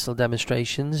personal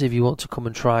demonstrations if you want to come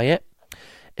and try it.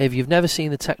 If you've never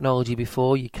seen the technology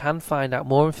before, you can find out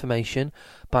more information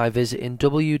by visiting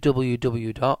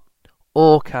www.orcam,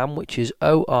 which is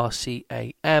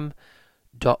orcam.com.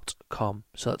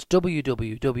 So that's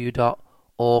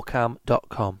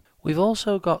www.orcam.com. We've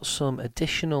also got some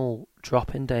additional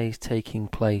drop-in days taking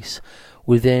place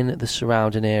within the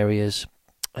surrounding areas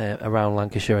around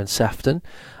Lancashire and Sefton.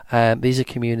 These are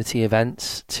community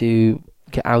events to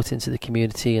get out into the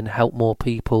community and help more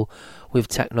people with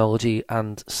technology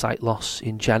and sight loss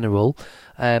in general.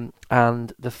 And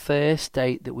the first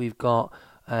date that we've got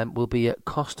will be at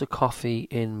Costa Coffee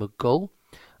in Maghull,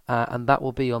 and that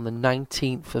will be on the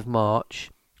 19th of March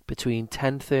between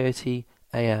 10:30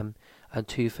 a.m. and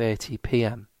 2:30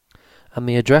 p.m. And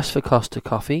the address for Costa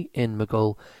Coffee in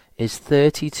Maghull is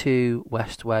 32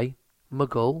 Westway,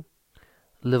 Maghull,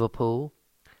 Liverpool,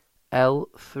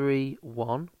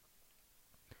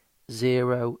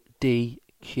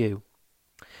 L310DQ.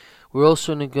 We're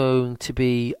also going to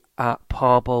be at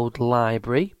Parbold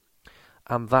Library,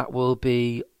 and that will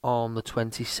be on the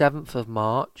 27th of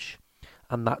March,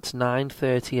 and that's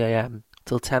 9:30 a.m.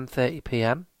 till 10:30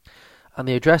 p.m. And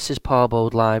the address is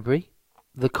Parbold Library,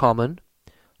 The Common,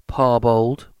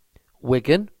 Parbold,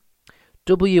 Wigan,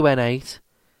 WN8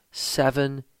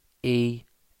 7EA.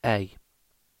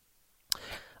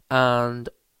 And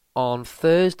on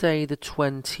Thursday the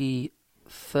 21st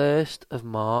of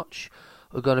March,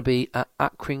 we're going to be at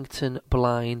Accrington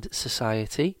Blind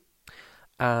Society,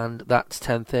 and that's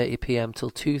 10:30 p.m.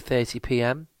 till 2:30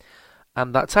 p.m.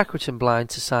 And that's Accrington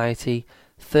Blind Society,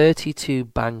 32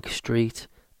 Bank Street,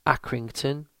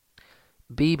 Accrington,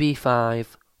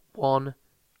 BB5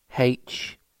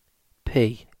 1HP.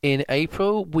 In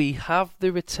April, we have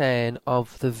the return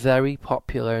of the very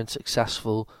popular and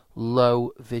successful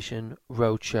Low Vision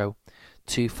Roadshow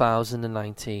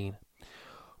 2019.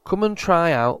 Come and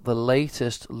try out the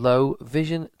latest low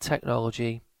vision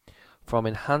technology from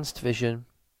Enhanced Vision,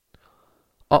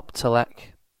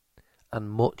 Optelec,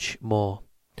 and much more.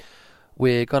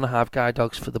 We're going to have guide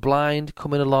dogs for the blind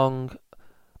coming along,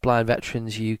 Blind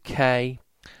Veterans UK,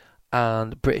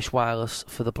 and British Wireless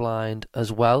for the blind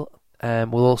as well.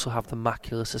 we'll also have the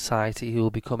Macular Society who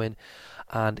will be coming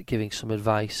and giving some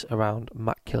advice around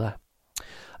macula.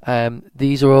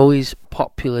 These are always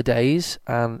popular days,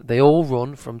 and they all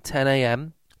run from 10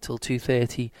 a.m. till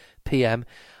 2:30 p.m.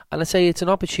 And I say it's an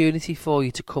opportunity for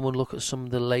you to come and look at some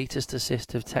of the latest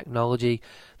assistive technology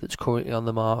that's currently on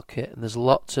the market, and there's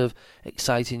lots of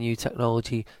exciting new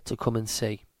technology to come and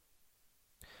see.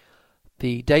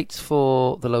 The dates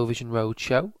for the Low Vision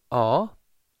Roadshow are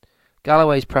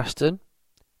Galloway's Preston,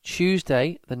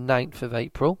 Tuesday the 9th of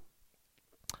April,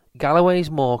 Galloway's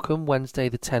Morecambe, Wednesday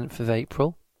the 10th of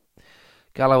April,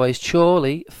 Galloway's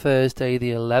Chorley, Thursday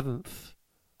the 11th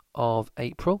of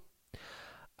April,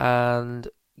 and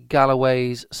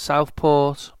Galloway's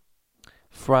Southport,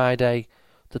 Friday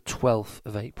the 12th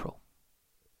of April.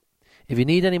 If you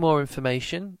need any more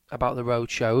information about the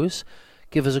road shows,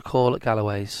 give us a call at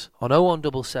Galloway's on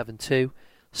 01772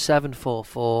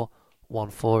 744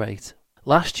 148.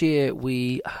 Last year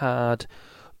we had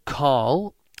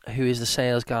Carl, who is the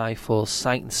sales guy for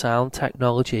Sight and Sound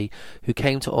Technology, who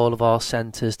came to all of our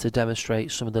centres to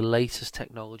demonstrate some of the latest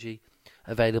technology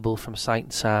available from Sight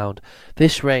and Sound.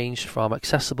 This ranged from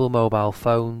accessible mobile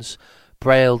phones,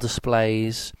 braille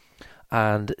displays,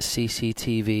 and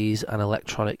CCTVs and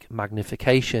electronic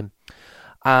magnification.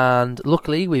 And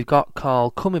luckily we've got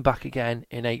Carl coming back again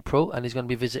in April, and he's going to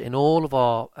be visiting all of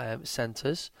our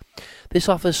centres. This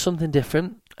offers something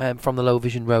different from the Low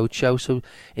Vision Roadshow, so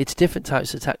it's different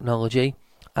types of technology,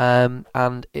 and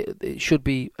it should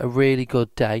be a really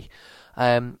good day.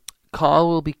 Carl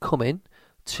will be coming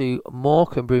to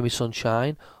Morecambe Broomy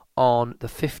Sunshine on the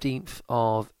 15th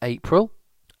of April,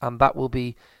 and that will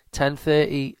be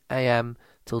 10:30 a.m.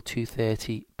 till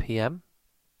 2:30 p.m.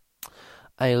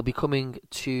 He'll be coming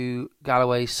to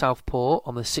Galloway Southport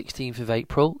on the 16th of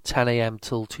April, 10 a.m.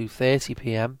 till 2:30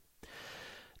 p.m.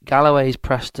 Galloway's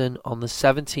Preston on the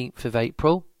 17th of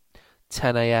April,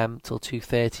 10 a.m. till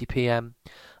 2:30 p.m.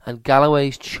 and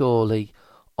Galloway's Chorley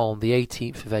on the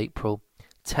 18th of April,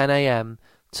 10 a.m.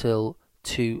 till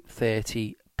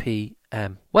 2:30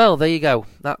 p.m. Well, there you go.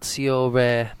 That's your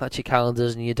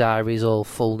calendars and your diaries all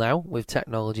full now with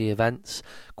technology events.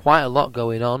 Quite a lot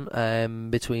going on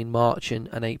between March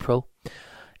and April.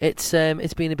 It's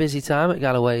been a busy time at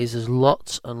Galloway's. There's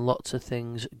lots and lots of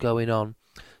things going on.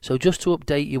 So just to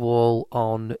update you all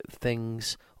on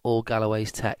things all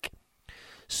Galloway's tech.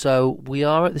 So we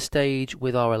are at the stage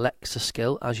with our Alexa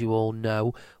skill, as you all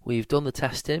know. We've done the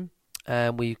testing.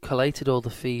 We've collated all the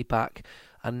feedback,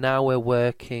 and now we're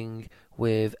working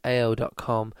with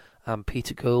AO.com and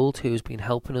Peter Gould, who's been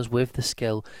helping us with the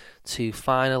skill, to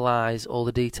finalise all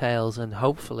the details and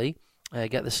hopefully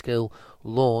get the skill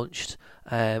launched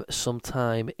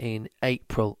sometime in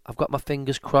April. I've got my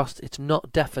fingers crossed. It's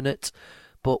not definite,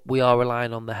 but we are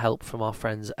relying on the help from our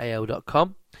friends at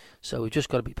AO.com. So we've just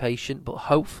got to be patient, but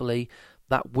hopefully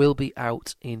that will be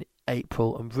out in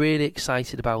April. I'm really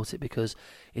excited about it because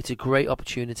it's a great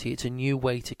opportunity. It's a new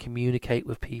way to communicate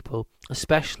with people,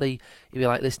 especially if you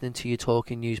like listening to your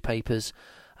talking newspapers.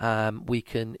 We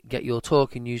can get your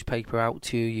talking newspaper out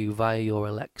to you via your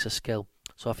Alexa skill.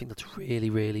 So I think that's really,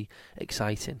 really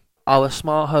exciting. Our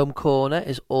Smart Home Corner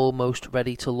is almost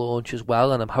ready to launch as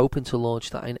well, and I'm hoping to launch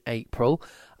that in April.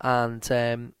 And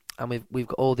we've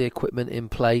got all the equipment in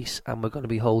place, and we're going to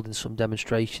be holding some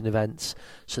demonstration events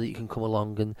so that you can come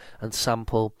along and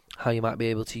sample how you might be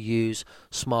able to use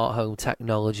smart home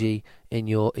technology in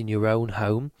your own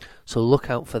home. So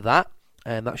look out for that,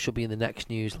 and that should be in the next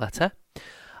newsletter.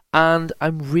 And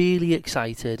I'm really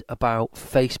excited about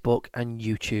Facebook and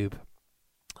YouTube.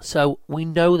 So we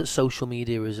know that social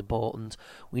media is important.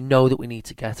 We know that we need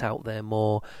to get out there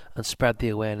more and spread the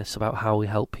awareness about how we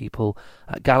help people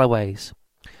at Galloway's.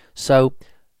 So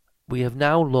we have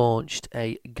now launched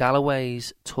a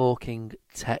Galloway's Talking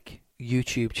Tech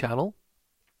YouTube channel.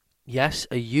 Yes,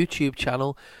 a YouTube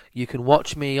channel. You can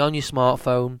watch me on your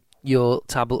smartphone, your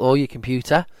tablet or your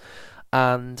computer.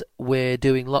 And we're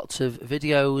doing lots of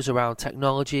videos around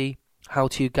technology,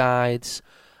 how-to guides,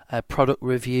 product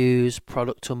reviews,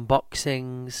 product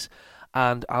unboxings,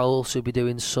 and I'll also be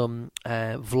doing some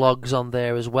vlogs on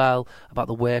there as well about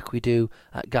the work we do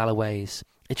at Galloway's.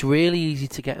 It's really easy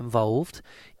to get involved.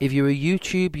 If you're a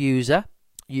YouTube user,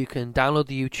 you can download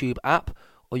the YouTube app,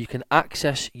 or you can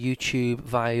access YouTube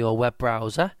via your web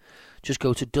browser. Just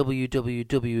go to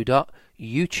www.youtube,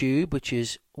 which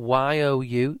is youtube.com,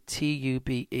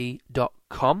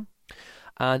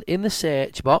 and in the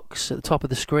search box at the top of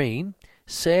the screen,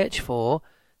 search for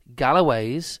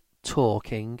Galloway's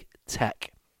Talking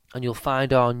Tech, and you'll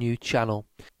find our new channel.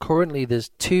 Currently there's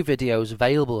 2 videos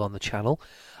available on the channel,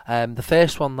 The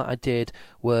first one that I did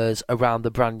was around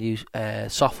the brand new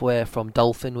software from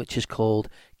Dolphin, which is called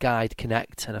Guide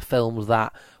Connect, and I filmed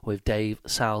that with Dave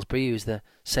Salisbury, who's the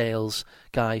sales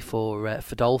guy for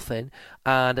Dolphin.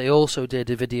 And I also did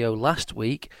a video last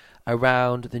week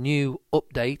around the new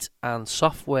update and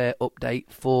software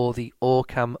update for the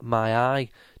Orcam My Eye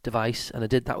device, and I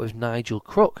did that with Nigel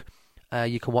Crook.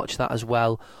 You can watch that as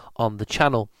well on the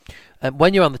channel.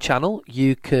 When you're on the channel,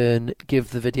 you can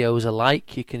give the videos a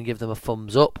like, you can give them a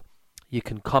thumbs up, you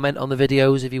can comment on the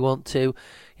videos if you want to.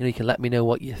 You can let me know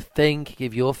what you think,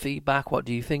 give your feedback. What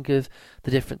do you think of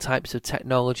the different types of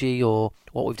technology or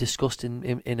what we've discussed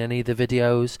in any of the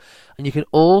videos? And you can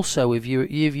also, if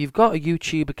you've got a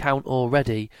YouTube account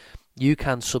already, you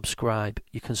can subscribe.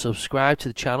 You can subscribe to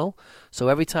the channel, so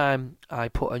every time I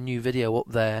put a new video up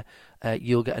there,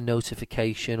 you'll get a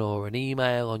notification or an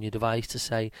email on your device to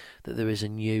say that there is a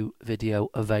new video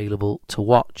available to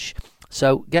watch.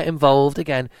 So get involved.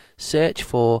 Again, search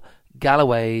for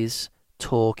Galloway's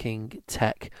Talking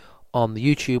Tech on the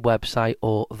YouTube website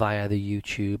or via the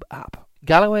YouTube app.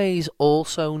 Galloway's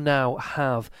also now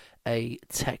have a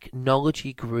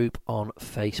technology group on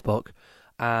Facebook,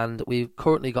 and we've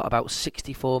currently got about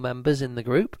 64 members in the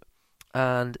group.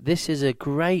 And this is a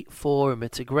great forum.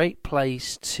 It's a great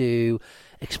place to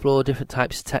explore different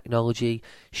types of technology,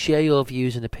 share your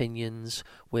views and opinions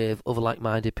with other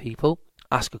like-minded people,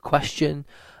 ask a question.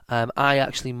 I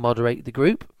actually moderate the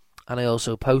group, and I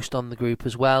also post on the group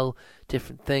as well,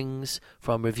 different things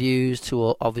from reviews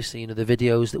to obviously the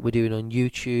videos that we're doing on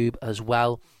YouTube as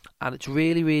well. And it's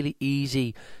really, really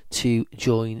easy to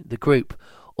join the group.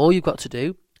 All you've got to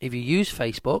do, if you use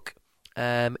Facebook,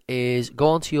 is go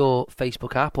onto your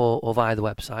Facebook app or via the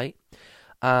website,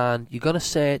 and you're going to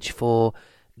search for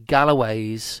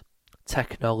Galloway's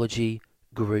Technology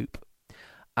Group.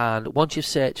 And once you've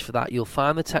searched for that, you'll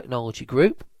find the technology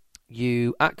group.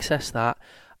 You access that,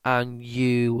 and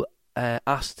you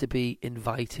ask to be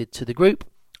invited to the group,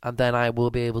 and then I will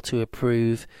be able to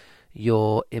approve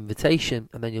your invitation,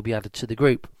 and then you'll be added to the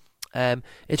group.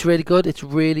 It's really good. It's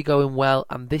really going well,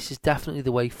 and this is definitely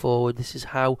the way forward. This is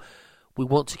how we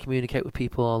want to communicate with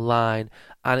people online,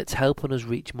 and it's helping us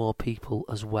reach more people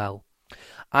as well.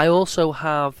 I also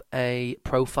have a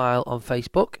profile on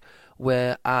Facebook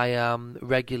where I am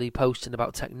regularly posting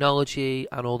about technology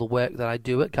and all the work that I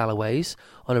do at Galloway's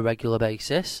on a regular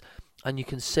basis. And you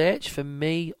can search for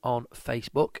me on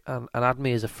Facebook and add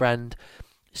me as a friend.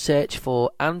 Search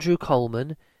for Andrew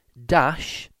Coleman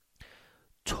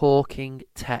Talking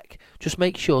Tech. Just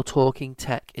make sure Talking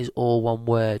Tech is all one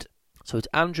word. So it's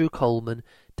Andrew Coleman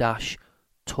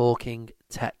Talking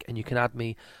Tech, and you can add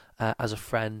me as a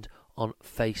friend on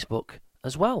Facebook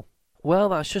as well. Well,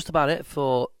 that's just about it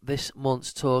for this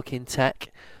month's Talking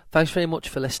Tech. Thanks very much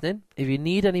for listening. If you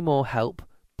need any more help,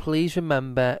 please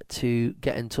remember to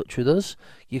get in touch with us.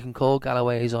 You can call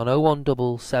Galloway's on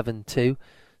 01772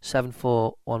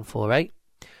 74148.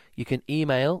 You can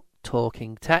email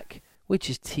talkingtech, which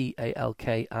is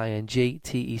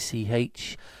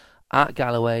TALKINGTECH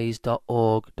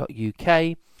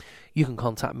 @galloways.org.uk. You can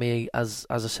contact me, as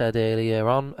I said earlier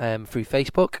on, through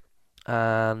Facebook,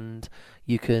 and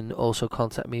you can also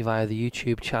contact me via the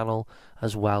YouTube channel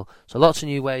as well. So lots of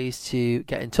new ways to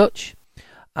get in touch,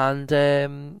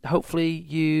 and hopefully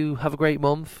you have a great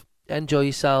month, enjoy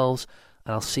yourselves,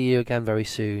 and I'll see you again very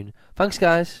soon. Thanks,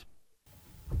 guys.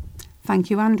 Thank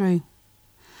you, Andrew.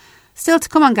 Still to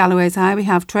come on Galloway's Eye, we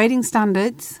have Trading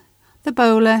Standards, the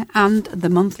Bowler and the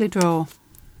Monthly Draw.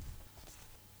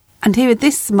 And here with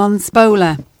this month's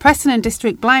Bowler, Preston and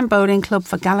District Blind Bowling Club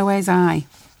for Galloway's Eye.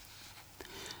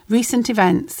 Recent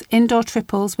events, indoor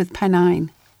triples with Pennine.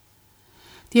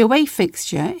 The away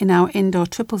fixture in our indoor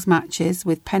triples matches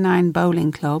with Pennine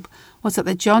Bowling Club was at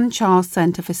the John Charles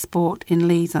Centre for Sport in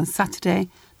Leeds on Saturday,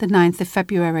 the 9th of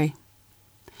February.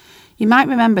 You might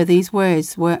remember these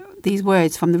words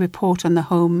from the report on the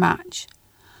home match.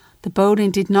 The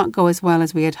bowling did not go as well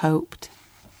as we had hoped.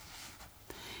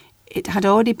 It had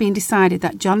already been decided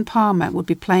that John Palmer would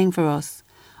be playing for us.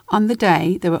 On the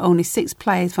day, there were only 6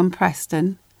 players from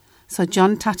Preston, so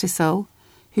John Tattersall,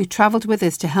 who travelled with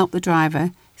us to help the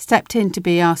driver, stepped in to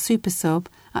be our super sub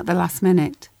at the last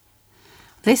minute.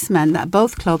 This meant that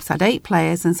both clubs had 8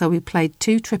 players, and so we played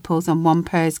 2 triples and 1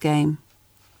 pairs game.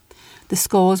 The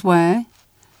scores were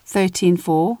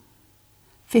 13-4,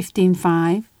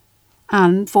 15-5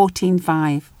 and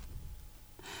 14-5.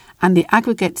 And the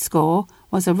aggregate score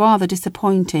was a rather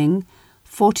disappointing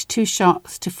 42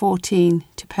 shots to 14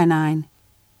 to Pennine.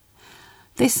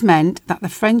 This meant that the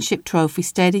Friendship Trophy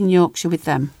stayed in Yorkshire with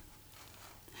them.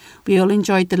 We all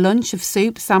enjoyed the lunch of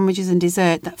soup, sandwiches and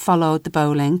dessert that followed the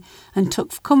bowling and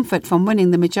took comfort from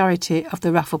winning the majority of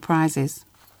the raffle prizes.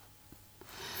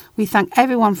 We thank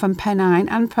everyone from Pennine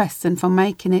and Preston for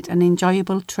making it an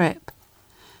enjoyable trip.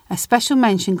 A special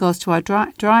mention goes to our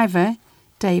driver,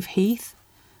 Dave Heath,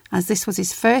 as this was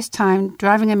his first time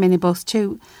driving a minibus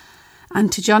too,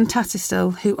 and to John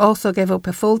Tattersall, who also gave up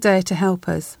a full day to help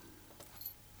us.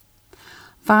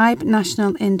 Vibe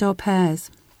National Indoor Pairs.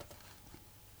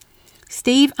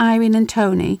 Steve, Irene and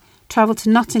Tony travelled to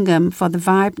Nottingham for the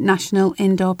Vibe National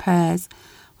Indoor Pairs,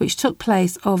 which took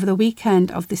place over the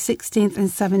weekend of the 16th and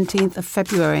 17th of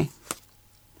February.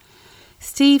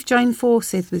 Steve joined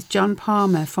forces with John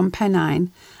Palmer from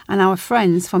Pennine, and our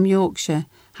friends from Yorkshire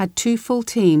had 2 full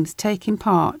teams taking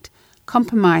part,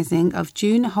 comprising of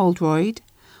June Holdroyd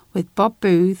with Bob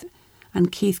Booth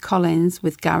and Keith Collins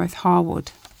with Gareth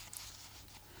Harwood.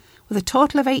 With a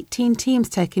total of 18 teams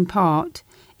taking part,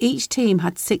 each team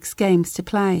had 6 games to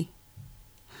play.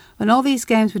 When all these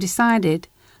games were decided,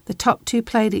 the top 2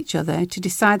 played each other to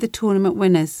decide the tournament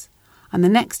winners, and the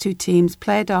next 2 teams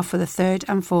played off for the 3rd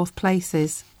and 4th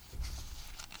places.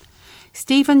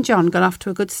 Steve and John got off to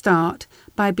a good start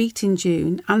by beating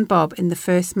June and Bob in the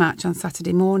first match on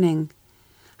Saturday morning.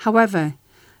 However,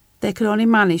 they could only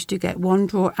manage to get 1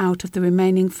 draw out of the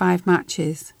remaining 5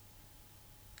 matches.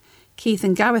 Keith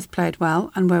and Gareth played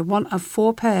well and were one of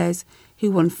 4 pairs who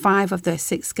won 5 of their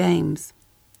 6 games.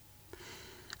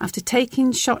 After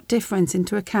taking shot difference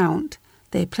into account,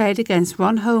 they played against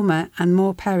Ron Homer and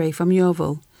Moore Perry from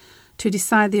Yeovil to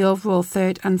decide the overall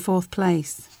 3rd and 4th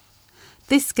place.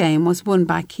 This game was won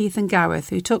by Keith and Gareth,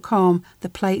 who took home the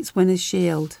Plates Winners'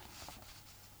 Shield.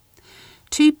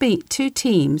 2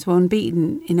 teams were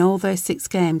unbeaten in all their 6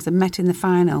 games and met in the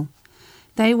final.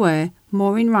 They were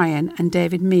Maureen Ryan and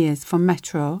David Mears from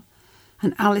Metro,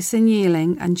 and Alison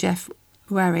Yearling and Jeff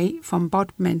Werry from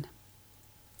Bodmin.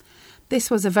 This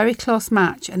was a very close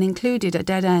match and included a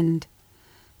dead end.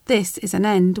 This is an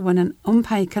end when an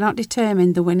umpire cannot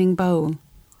determine the winning bowl,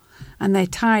 and they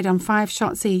tied on 5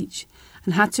 shots each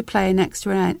and had to play an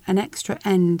extra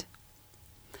end.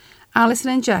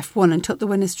 Alison and Jeff won and took the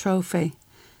winner's trophy.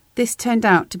 This turned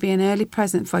out to be an early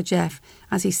present for Jeff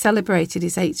as he celebrated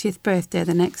his 80th birthday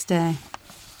the next day.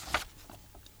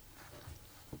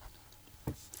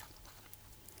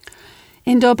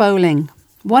 Indoor bowling.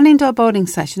 1 indoor bowling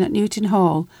session at Newton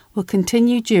Hall will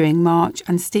continue during March,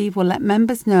 and Steve will let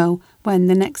members know when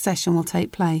the next session will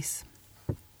take place.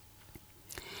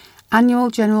 Annual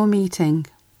General Meeting.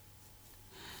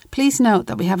 Please note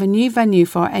that we have a new venue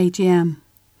for our AGM.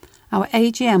 Our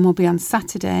AGM will be on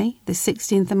Saturday, the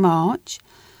 16th of March,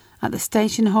 at the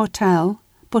Station Hotel,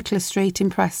 Butler Street in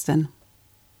Preston.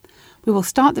 We will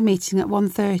start the meeting at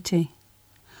 1:30.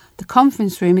 The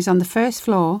conference room is on the 1st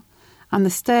floor, and the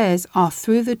stairs are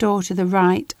through the door to the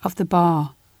right of the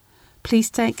bar. Please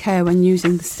take care when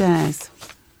using the stairs.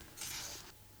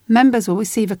 Members will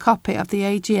receive a copy of the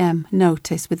AGM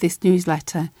notice with this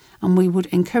newsletter, and we would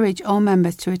encourage all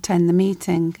members to attend the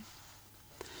meeting.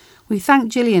 We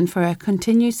thank Gillian for her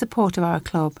continued support of our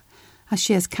club, as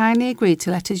she has kindly agreed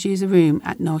to let us use a room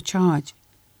at no charge.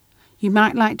 You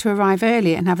might like to arrive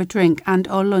early and have a drink and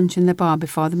or lunch in the bar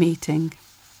before the meeting.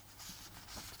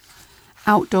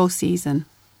 Outdoor season.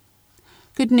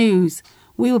 Good news,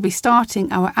 we will be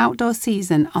starting our outdoor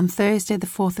season on Thursday the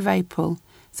 4th of April,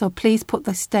 so please put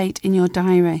this date in your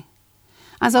diary.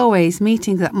 As always,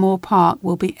 meetings at Moore Park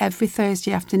will be every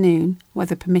Thursday afternoon,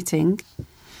 weather permitting.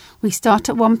 We start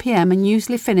at 1 p.m. and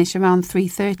usually finish around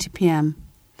 3:30 p.m.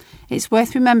 It's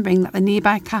worth remembering that the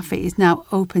nearby cafe is now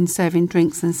open serving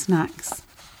drinks and snacks.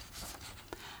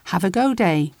 Have a Go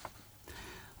Day.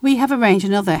 We have arranged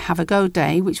another Have a Go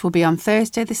Day, which will be on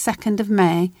Thursday the 2nd of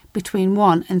May between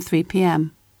 1 and 3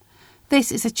 p.m.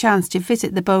 This is a chance to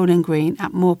visit the bowling green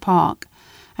at Moore Park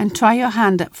and try your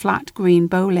hand at flat green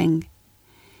bowling.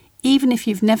 Even if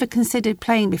you've never considered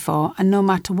playing before, and no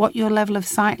matter what your level of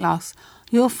sight loss,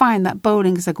 you'll find that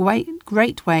bowling is a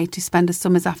great way to spend a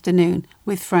summer's afternoon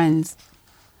with friends.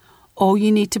 All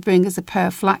you need to bring is a pair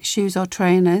of flat shoes or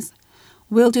trainers.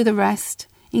 We'll do the rest,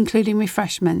 including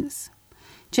refreshments.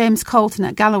 James Colton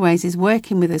at Galloway's is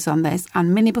working with us on this,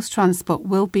 and minibus transport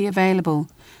will be available.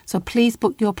 So please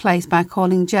book your place by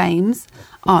calling James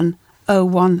on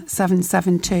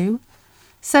 01772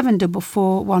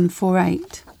 744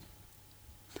 148.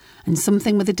 And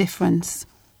something with a difference.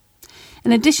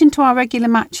 In addition to our regular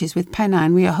matches with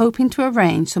Pennine, we are hoping to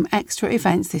arrange some extra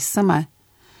events this summer.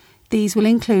 These will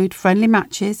include friendly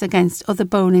matches against other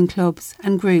bowling clubs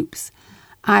and groups,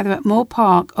 either at Moore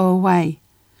Park or away.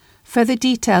 Further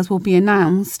details will be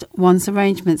announced once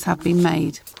arrangements have been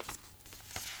made.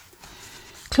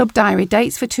 Club diary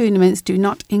dates for tournaments do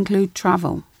not include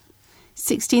travel.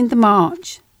 16th of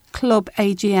March, Club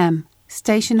AGM,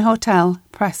 Station Hotel,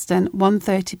 Preston,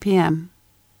 1:30 p.m.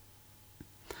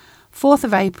 4th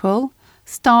of April,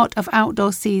 start of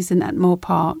outdoor season at Moore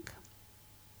Park.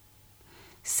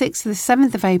 6th to the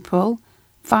 7th of April,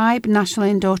 Vibe National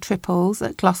Indoor Triples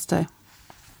at Gloucester.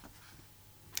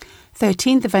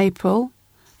 13th of April,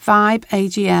 Vibe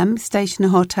AGM, Station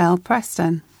Hotel,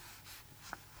 Preston.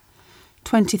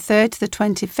 23rd to the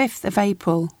 25th of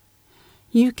April,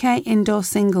 UK Indoor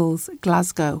Singles,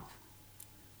 Glasgow.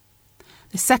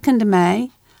 The 2nd of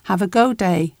May, Have a Go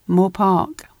Day, Moore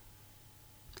Park.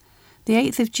 The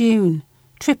 8th of June,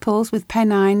 Triples with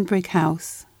Pennine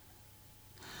Brighouse.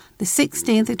 The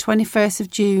 16th to 21st of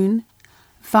June,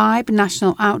 Vibe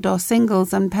National Outdoor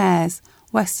Singles and Pairs,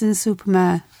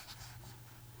 Weston-super-Mare.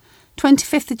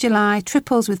 25th of July,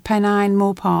 Triples with Pennine,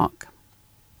 Moore Park.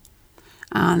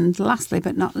 And lastly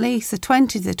but not least, the 20th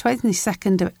to the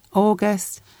 22nd of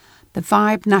August, the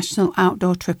Vibe National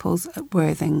Outdoor Triples at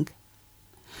Worthing.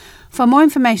 For more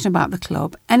information about the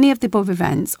club, any of the above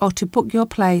events, or to book your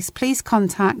place, please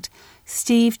contact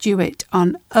Steve Dewitt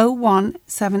on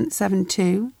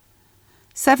 01772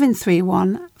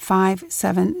 731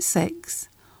 576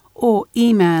 or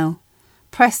email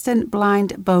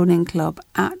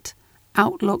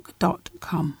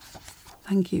prestonblindbowlingclub@outlook.com.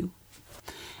 Thank you.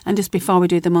 And just before we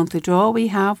do the monthly draw, we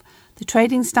have the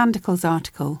Trading Standards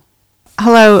article.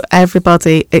 Hello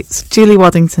everybody, it's Julie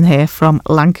Waddington here from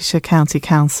Lancashire County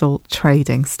Council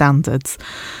Trading Standards.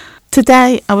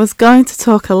 Today I was going to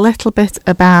talk a little bit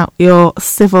about your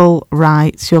civil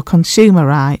rights, your consumer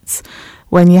rights,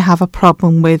 when you have a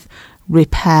problem with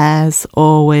repairs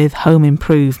or with home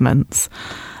improvements.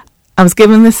 I was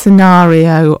given the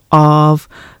scenario of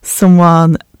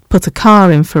someone put a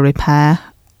car in for repair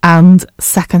and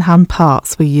second-hand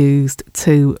parts were used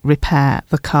to repair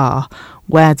the car.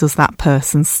 Where does that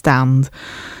person stand?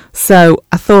 So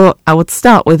I thought I would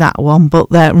start with that one, but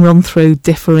then run through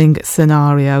differing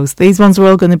scenarios. These ones are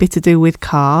all going to be to do with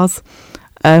cars,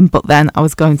 but then I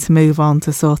was going to move on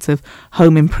to sort of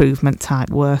home improvement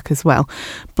type work as well.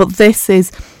 But this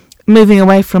is moving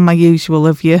away from my usual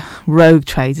of your rogue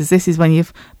traders. This is when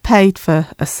you've paid for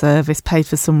a service, paid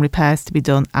for some repairs to be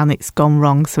done, and it's gone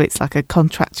wrong. So it's like a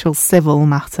contractual civil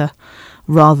matter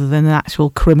rather than an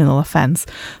actual criminal offence.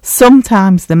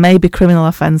 Sometimes there may be criminal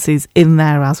offences in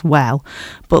there as well,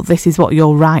 but this is what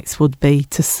your rights would be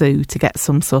to sue to get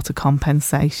some sort of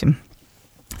compensation.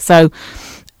 So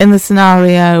in the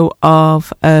scenario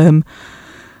of you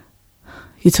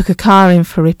took a car in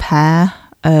for repair,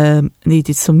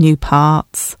 needed some new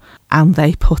parts, and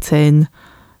they put in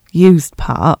used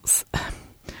parts.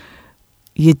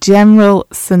 Your general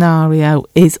scenario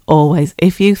is always,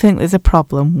 if you think there's a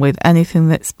problem with anything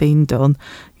that's been done,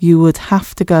 you would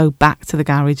have to go back to the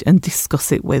garage and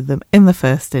discuss it with them in the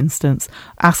first instance.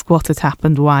 Ask what had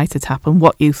happened, why it had happened,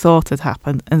 what you thought had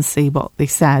happened, and see what they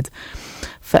said.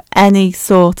 For any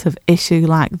sort of issue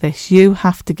like this, you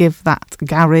have to give that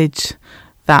garage,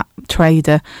 that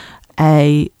trader,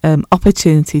 a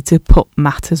opportunity to put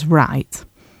matters right.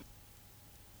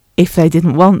 If they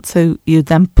didn't want to, you'd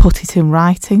then put it in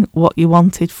writing what you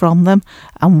wanted from them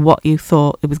and what you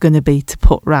thought it was going to be to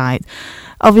put right.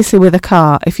 Obviously with a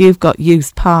car, if you've got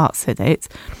used parts in it,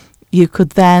 you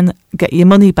could then get your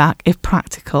money back if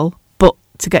practical, but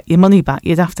to get your money back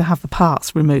you'd have to have the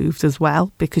parts removed as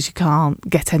well, because you can't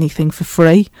get anything for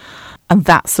free. And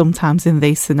that sometimes in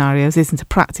these scenarios isn't a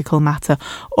practical matter,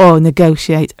 or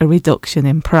negotiate a reduction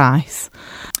in price.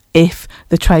 If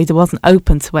the trader wasn't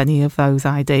open to any of those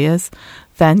ideas,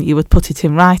 then you would put it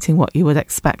in writing what you would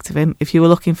expect of him. If you were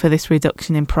looking for this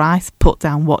reduction in price, put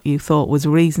down what you thought was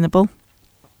reasonable.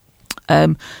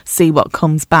 See what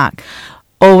comes back.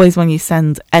 Always when you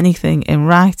send anything in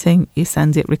writing, you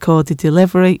send it recorded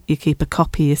delivery, you keep a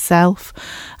copy yourself.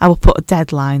 I will put a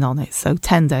deadline on it, so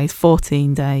 10 days,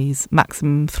 14 days,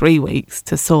 maximum 3 weeks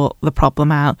to sort the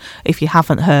problem out. If you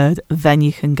haven't heard, then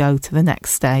you can go to the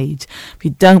next stage. If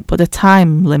you don't put a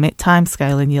time limit, time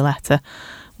scale in your letter,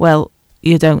 well,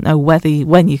 you don't know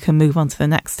when you can move on to the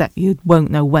next step. You won't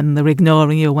know when they're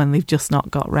ignoring you or when they've just not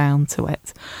got round to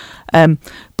it.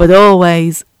 But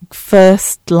always,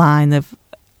 first line of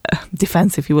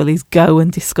defence, if you will, is go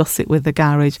and discuss it with the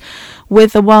garage.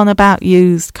 With the one about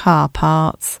used car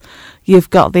parts, you've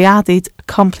got the added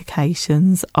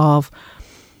complications of,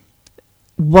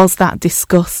 was that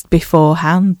discussed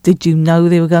beforehand? Did you know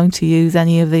they were going to use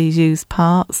any of these used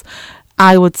parts?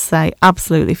 I would say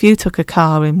absolutely, if you took a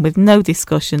car in with no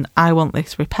discussion, I want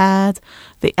this repaired,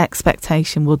 the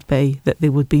expectation would be that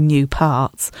there would be new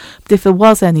parts. But if there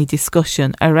was any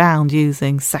discussion around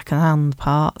using second-hand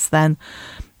parts, then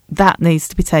that needs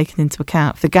to be taken into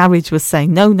account. If the garage was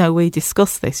saying, no, we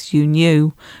discussed this, you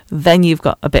knew, then you've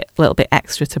got a little bit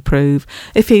extra to prove.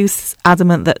 If he's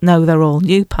adamant that no, they're all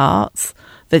new parts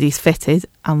that he's fitted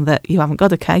and that you haven't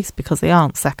got a case because they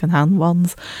aren't second-hand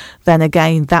ones, then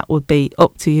again, that would be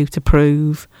up to you to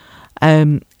prove.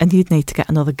 And you'd need to get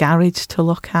another garage to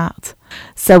look at.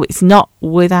 So it's not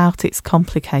without its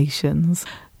complications.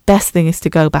 Best thing is to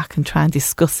go back and try and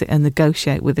discuss it and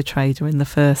negotiate with the trader in the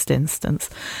first instance.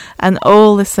 And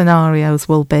all the scenarios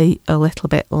will be a little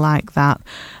bit like that.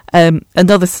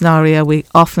 Another scenario we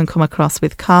often come across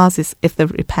with cars is if the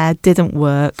repair didn't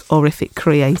work or if it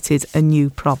created a new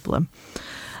problem.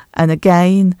 And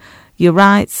again, your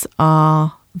rights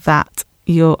are that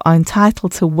you're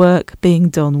entitled to work being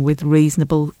done with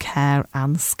reasonable care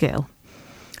and skill.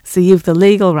 So you've the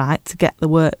legal right to get the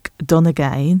work done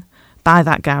again by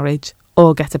that garage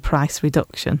or get a price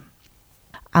reduction.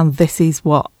 And this is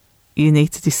what you need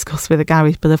to discuss with the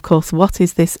garage. But of course, what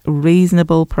is this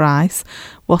reasonable price?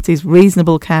 What is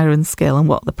reasonable care and skill, and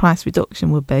what the price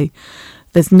reduction would be?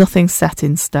 There's nothing set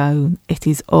in stone. It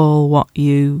is all what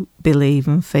you believe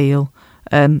and feel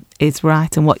is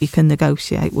right and what you can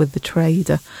negotiate with the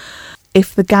trader.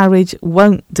 If the garage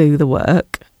won't do the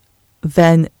work,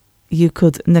 then you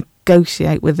could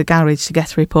negotiate with the garage to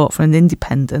get a report from an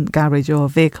independent garage or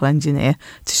vehicle engineer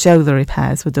to show the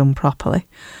repairs were done properly.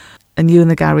 And you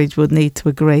and the garage would need to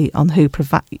agree on who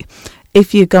provide.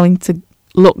 If you're going to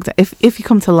look, if you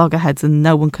come to loggerheads and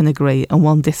no one can agree and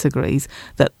one disagrees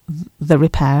that the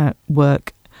repair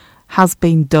work has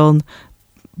been done,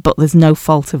 but there's no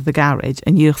fault of the garage,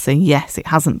 and you're saying yes, it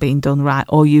hasn't been done right,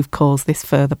 or you've caused this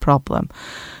further problem,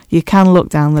 you can look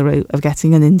down the route of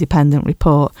getting an independent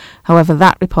report. However,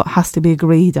 that report has to be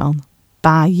agreed on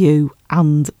by you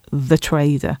and the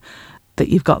trader that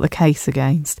you've got the case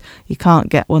against. You can't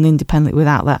get one independently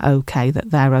without that okay,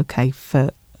 that they're okay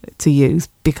to use,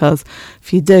 because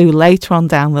if you do, later on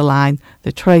down the line,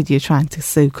 the trader you're trying to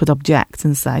sue could object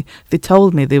and say, if they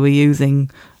told me they were using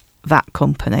that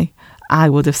company, I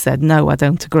would have said, no, I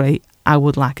don't agree, I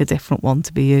would like a different one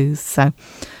to be used. So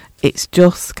it's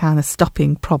just kind of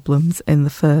stopping problems in the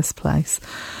first place.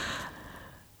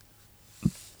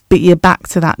 But you're back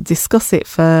to that, discuss it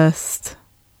first,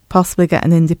 possibly get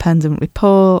an independent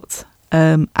report,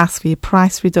 ask for your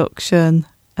price reduction,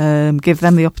 give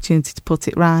them the opportunity to put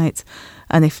it right,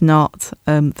 and if not,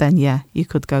 then yeah, you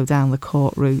could go down the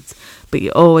court route. But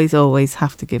you always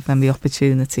have to give them the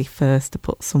opportunity first to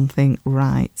put something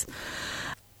right.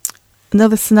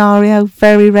 Another scenario,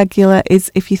 very regular, is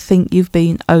if you think you've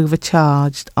been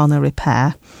overcharged on a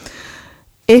repair.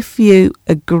 If you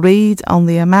agreed on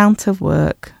the amount of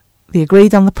work, they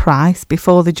agreed on the price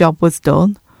before the job was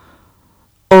done,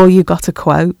 or you got a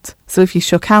quote. So if you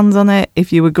shook hands on it,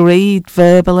 if you agreed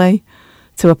verbally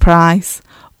to a price,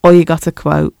 or you got a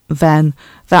quote, then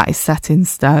that is set in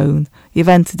stone. You've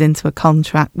entered into a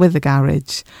contract with the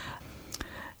garage.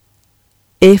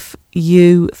 If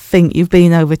you think you've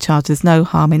been overcharged, there's no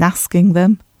harm in asking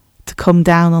them to come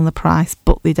down on the price,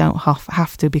 but they don't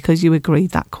have to, because you agreed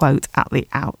that quote at the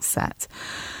outset.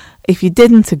 If you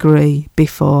didn't agree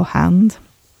beforehand,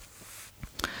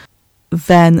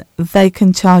 then they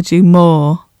can charge you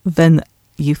more than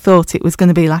you thought it was going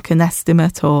to be, like an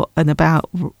estimate or an about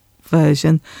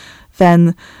version.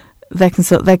 Then they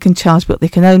can charge, but they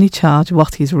can only charge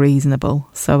what is reasonable.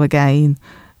 So again,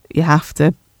 you have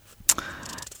to.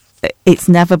 It's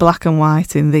never black and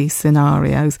white in these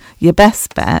scenarios. Your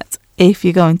best bet, if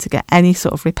you're going to get any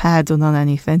sort of repair done on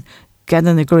anything, get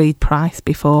an agreed price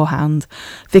beforehand.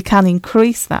 They can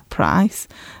increase that price,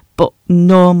 but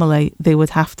normally they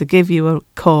would have to give you a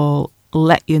call,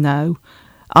 let you know,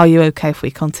 are you okay if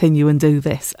we continue and do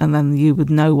this? And then you would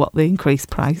know what the increased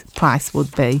price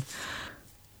would be.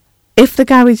 If the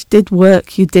garage did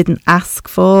work you didn't ask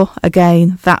for,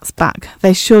 again, that's back.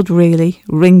 They should really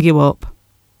ring you up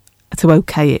to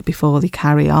okay it before they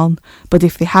carry on. But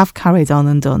if they have carried on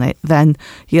and done it, then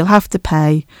you'll have to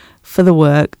pay for the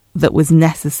work that was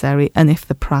necessary and if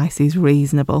the price is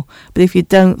reasonable. But if you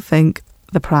don't think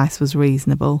the price was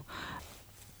reasonable,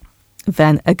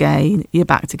 then again, you're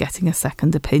back to getting a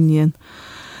second opinion.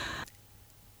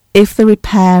 If the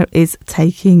repair is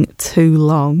taking too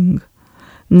long,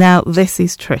 now this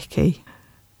is tricky.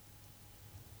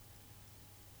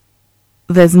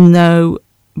 There's no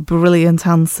brilliant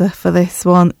answer for this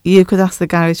one. You could ask the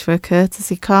garage for a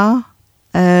courtesy car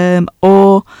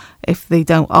or if they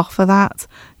don't offer that,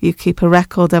 you keep a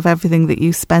record of everything that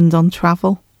you spend on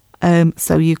travel.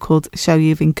 So you could show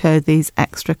you've incurred these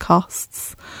extra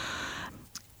costs.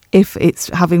 If it's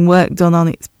having work done on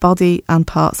its body and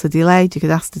parts are delayed, you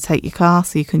could ask to take your car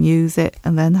so you can use it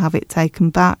and then have it taken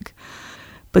back.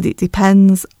 But it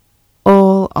depends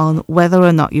all on whether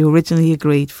or not you originally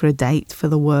agreed for a date for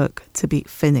the work to be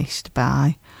finished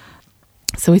by.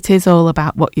 So it is all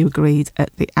about what you agreed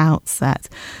at the outset.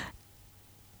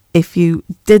 If you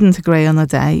didn't agree on a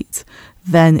date,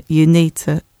 then you need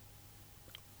to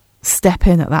step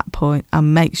in at that point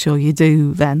and make sure you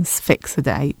do then fix a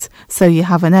date. So you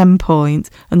have an end point,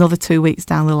 another 2 weeks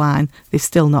down the line, they've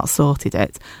still not sorted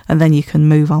it, and then you can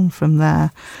move on from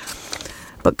there.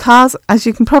 But cars, as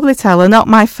you can probably tell, are not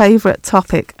my favourite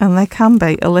topic, and they can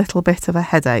be a little bit of a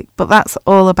headache. But that's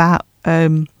all about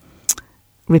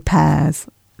repairs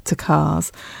to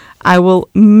cars. I will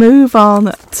move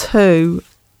on to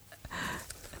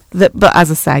but as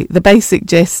I say, the basic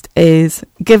gist is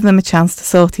give them a chance to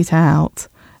sort it out.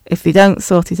 If they don't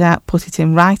sort it out, put it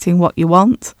in writing what you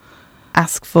want.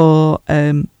 Ask for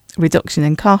reduction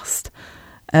in cost.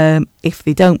 If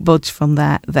they don't budge from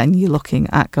there, then you're looking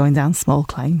at going down small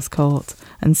claims court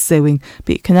and suing.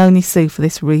 But you can only sue for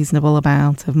this reasonable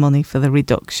amount of money for the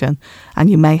reduction, and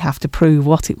you may have to prove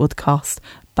what it would cost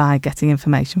by getting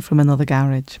information from another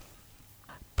garage.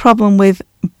 Problem with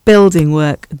building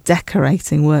work,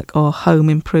 decorating work or home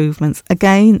improvements.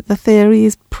 Again, the theory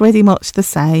is pretty much the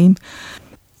same.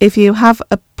 If you have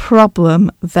a problem,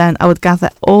 then I would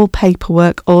gather all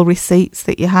paperwork, all receipts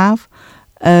that you have.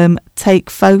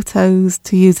 Take photos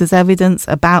to use as evidence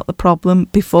about the problem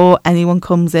before anyone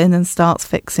comes in and starts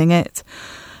fixing it.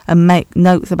 And make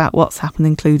notes about what's happened,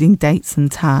 including dates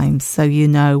and times, so you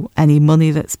know any money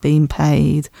that's been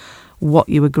paid, what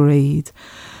you agreed.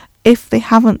 If they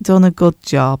haven't done a good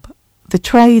job, the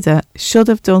trader should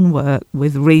have done work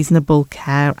with reasonable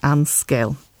care and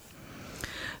skill.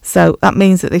 So that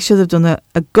means that they should have done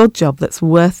a good job that's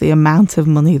worth the amount of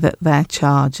money that they're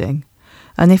charging.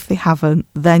 And if they haven't,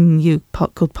 then you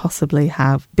could possibly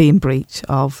have been in breach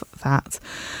of that.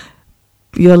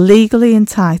 You're legally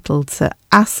entitled to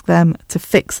ask them to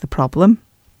fix the problem.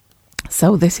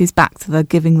 So this is back to the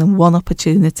giving them one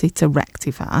opportunity to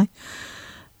rectify.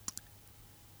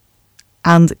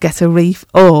 And get a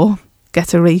refund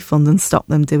and stop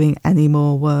them doing any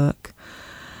more work.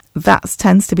 That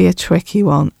tends to be a tricky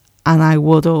one, and I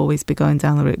would always be going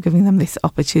down the route giving them this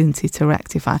opportunity to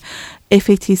rectify. If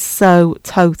it is so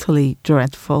totally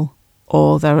dreadful,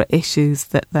 or there are issues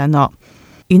that they're not,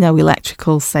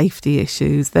 electrical safety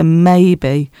issues, there may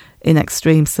be, in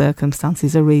extreme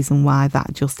circumstances, a reason why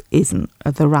that just isn't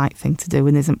the right thing to do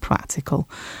and isn't practical.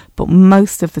 But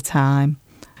most of the time,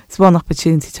 it's one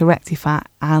opportunity to rectify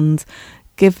and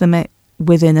give them it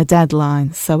within a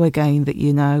deadline. So again,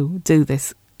 that do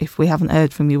this. If we haven't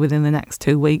heard from you within the next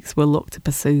 2 weeks, we'll look to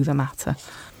pursue the matter.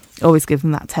 Always give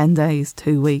them that 10 days,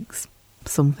 2 weeks,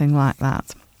 something like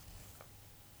that.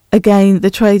 Again, the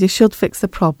trader should fix the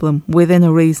problem within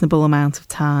a reasonable amount of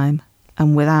time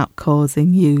and without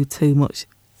causing you too much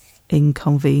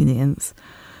inconvenience.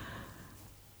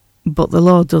 But the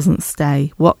law doesn't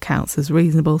stay what counts as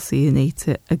reasonable, so you need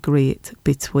to agree it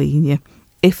between you.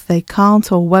 If they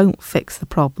can't or won't fix the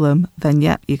problem, then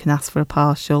you can ask for a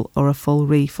partial or a full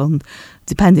refund,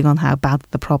 depending on how bad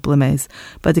the problem is.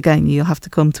 But again, you'll have to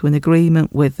come to an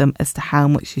agreement with them as to how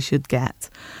much you should get.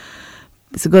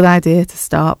 It's a good idea to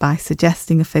start by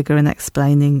suggesting a figure and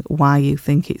explaining why you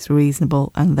think it's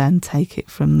reasonable, and then take it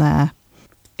from there.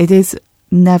 It is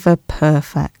never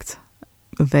perfect,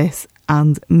 this.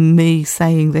 And me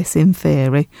saying this in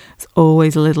theory is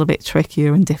always a little bit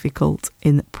trickier and difficult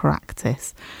in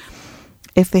practice.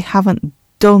 If they haven't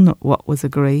done what was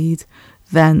agreed,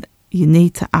 then you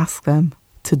need to ask them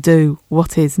to do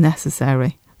what is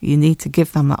necessary. You need to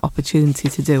give them that opportunity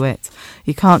to do it.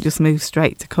 You can't just move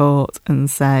straight to court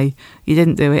and say, you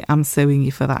didn't do it, I'm suing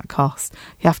you for that cost.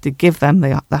 You have to give them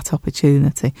that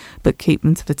opportunity, but keep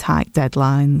them to the tight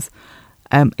deadlines.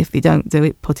 If they don't do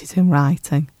it, put it in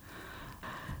writing.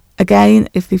 Again,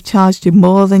 if they've charged you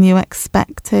more than you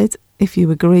expected, if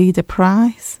you agreed a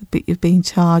price but you've been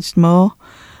charged more,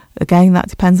 again, that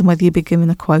depends on whether you've been given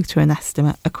a quote or an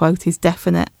estimate. A quote is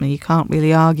definite, and you can't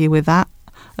really argue with that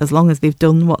as long as they've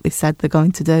done what they said they're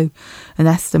going to do. An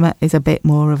estimate is a bit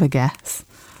more of a guess,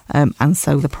 and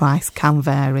so the price can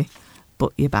vary,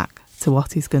 but you're back to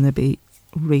what is going to be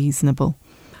reasonable.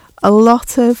 A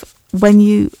lot of, when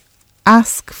you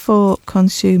ask for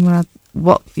consumer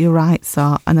what your rights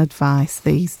are and advice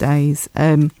these days,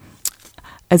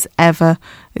 as ever,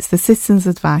 it's the Citizens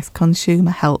Advice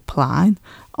Consumer Helpline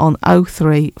on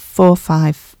 03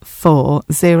 454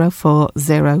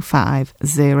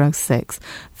 040506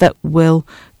 that will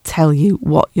tell you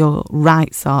what your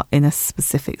rights are in a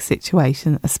specific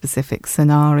situation, a specific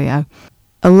scenario.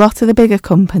 A lot of the bigger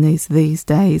companies these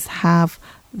days have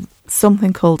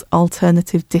something called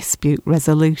alternative dispute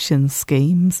resolution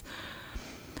schemes.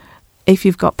 If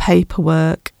you've got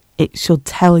paperwork, it should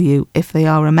tell you if they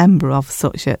are a member of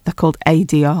such they're called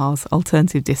ADRs,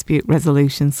 alternative dispute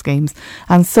resolution schemes.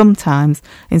 And sometimes,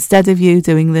 instead of you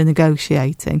doing the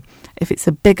negotiating, if it's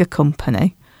a bigger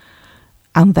company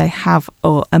and they have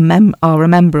are a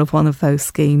member of one of those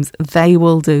schemes, they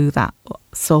will do that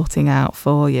sorting out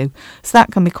for you. So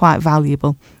that can be quite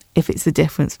valuable if it's the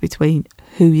difference between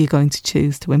who you're going to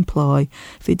choose to employ.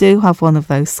 If you do have one of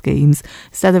those schemes,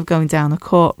 instead of going down a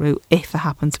court route, if there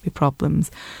happen to be problems,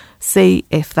 see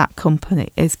if that company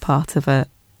is part of a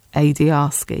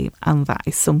ADR scheme, and that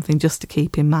is something just to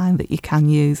keep in mind that you can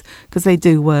use, because they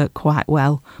do work quite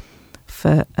well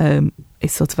for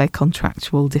it's sort of a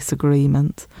contractual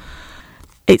disagreement.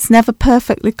 It's never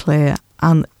perfectly clear,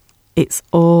 and it's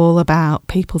all about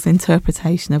people's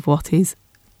interpretation of what is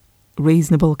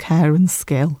reasonable care and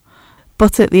skill.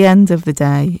 But at the end of the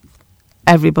day,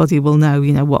 everybody will know,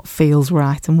 what feels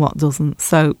right and what doesn't.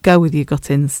 So go with your gut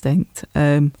instinct,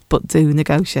 but do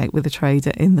negotiate with a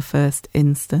trader in the first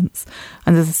instance.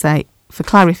 And as I say, for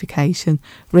clarification,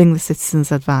 ring the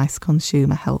Citizens Advice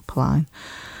Consumer Helpline.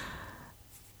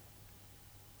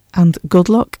 And good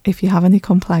luck if you have any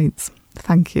complaints.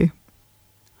 Thank you.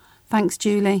 Thanks,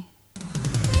 Julie.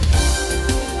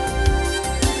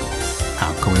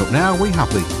 And coming up now, we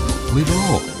have the monthly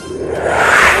draw.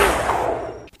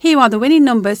 Here are the winning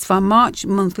numbers for March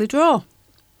monthly draw.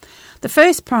 The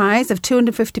first prize of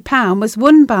 £250 was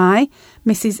won by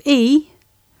Mrs E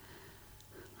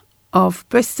of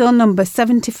Bristol, number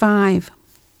 75.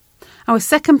 Our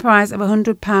second prize of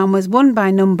 £100 was won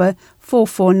by number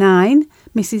 449,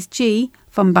 Mrs G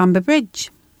from Bamber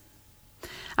Bridge.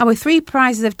 Our three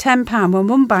prizes of £10 were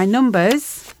won by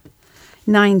numbers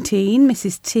 19,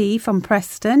 Mrs T from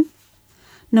Preston,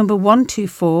 number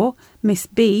 124, Miss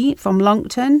B from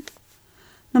Longton,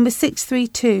 number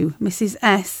 632, Mrs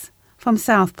S from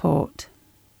Southport.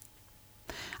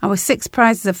 Our six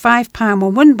prizes of £5 were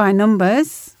won by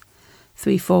numbers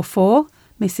 344,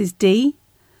 Mrs D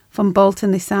from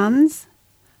Bolton Le Sands,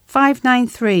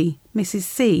 593, Mrs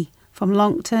C from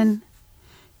Longton,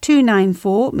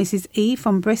 294, Mrs E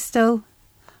from Bristol,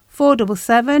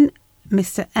 477,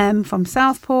 Mr M from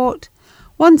Southport,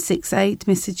 168,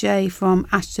 Mr J from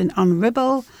Ashton on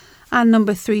Ribble, and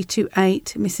number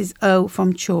 328, Mrs O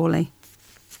from Chorley.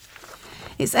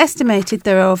 It's estimated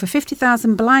there are over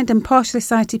 50,000 blind and partially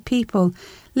sighted people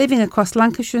living across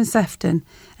Lancashire and Sefton,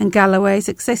 and Galloway's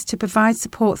exists to provide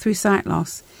support through sight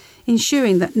loss,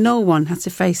 ensuring that no one has to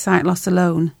face sight loss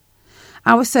alone.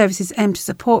 Our services aim to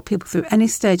support people through any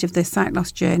stage of their sight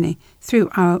loss journey through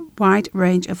our wide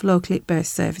range of locally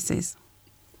based services.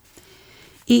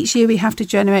 Each year we have to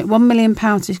generate £1 million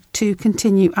to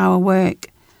continue our work.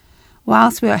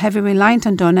 Whilst we are heavily reliant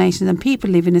on donations and people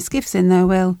leaving us gifts in their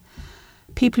will,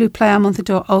 people who play our monthly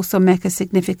draw also make a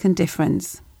significant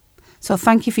difference. So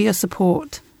thank you for your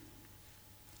support.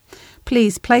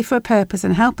 Please play for a purpose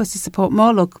and help us to support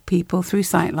more local people through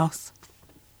sight loss.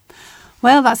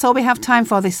 Well, that's all we have time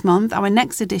for this month. Our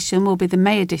next edition will be the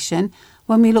May edition,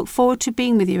 when we look forward to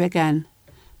being with you again.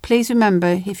 Please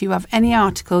remember, if you have any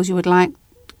articles you would like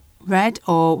read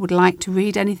or would like to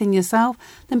read anything yourself,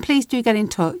 then please do get in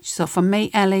touch. So from me,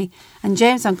 Ellie, and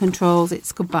James on Controls,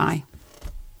 it's goodbye.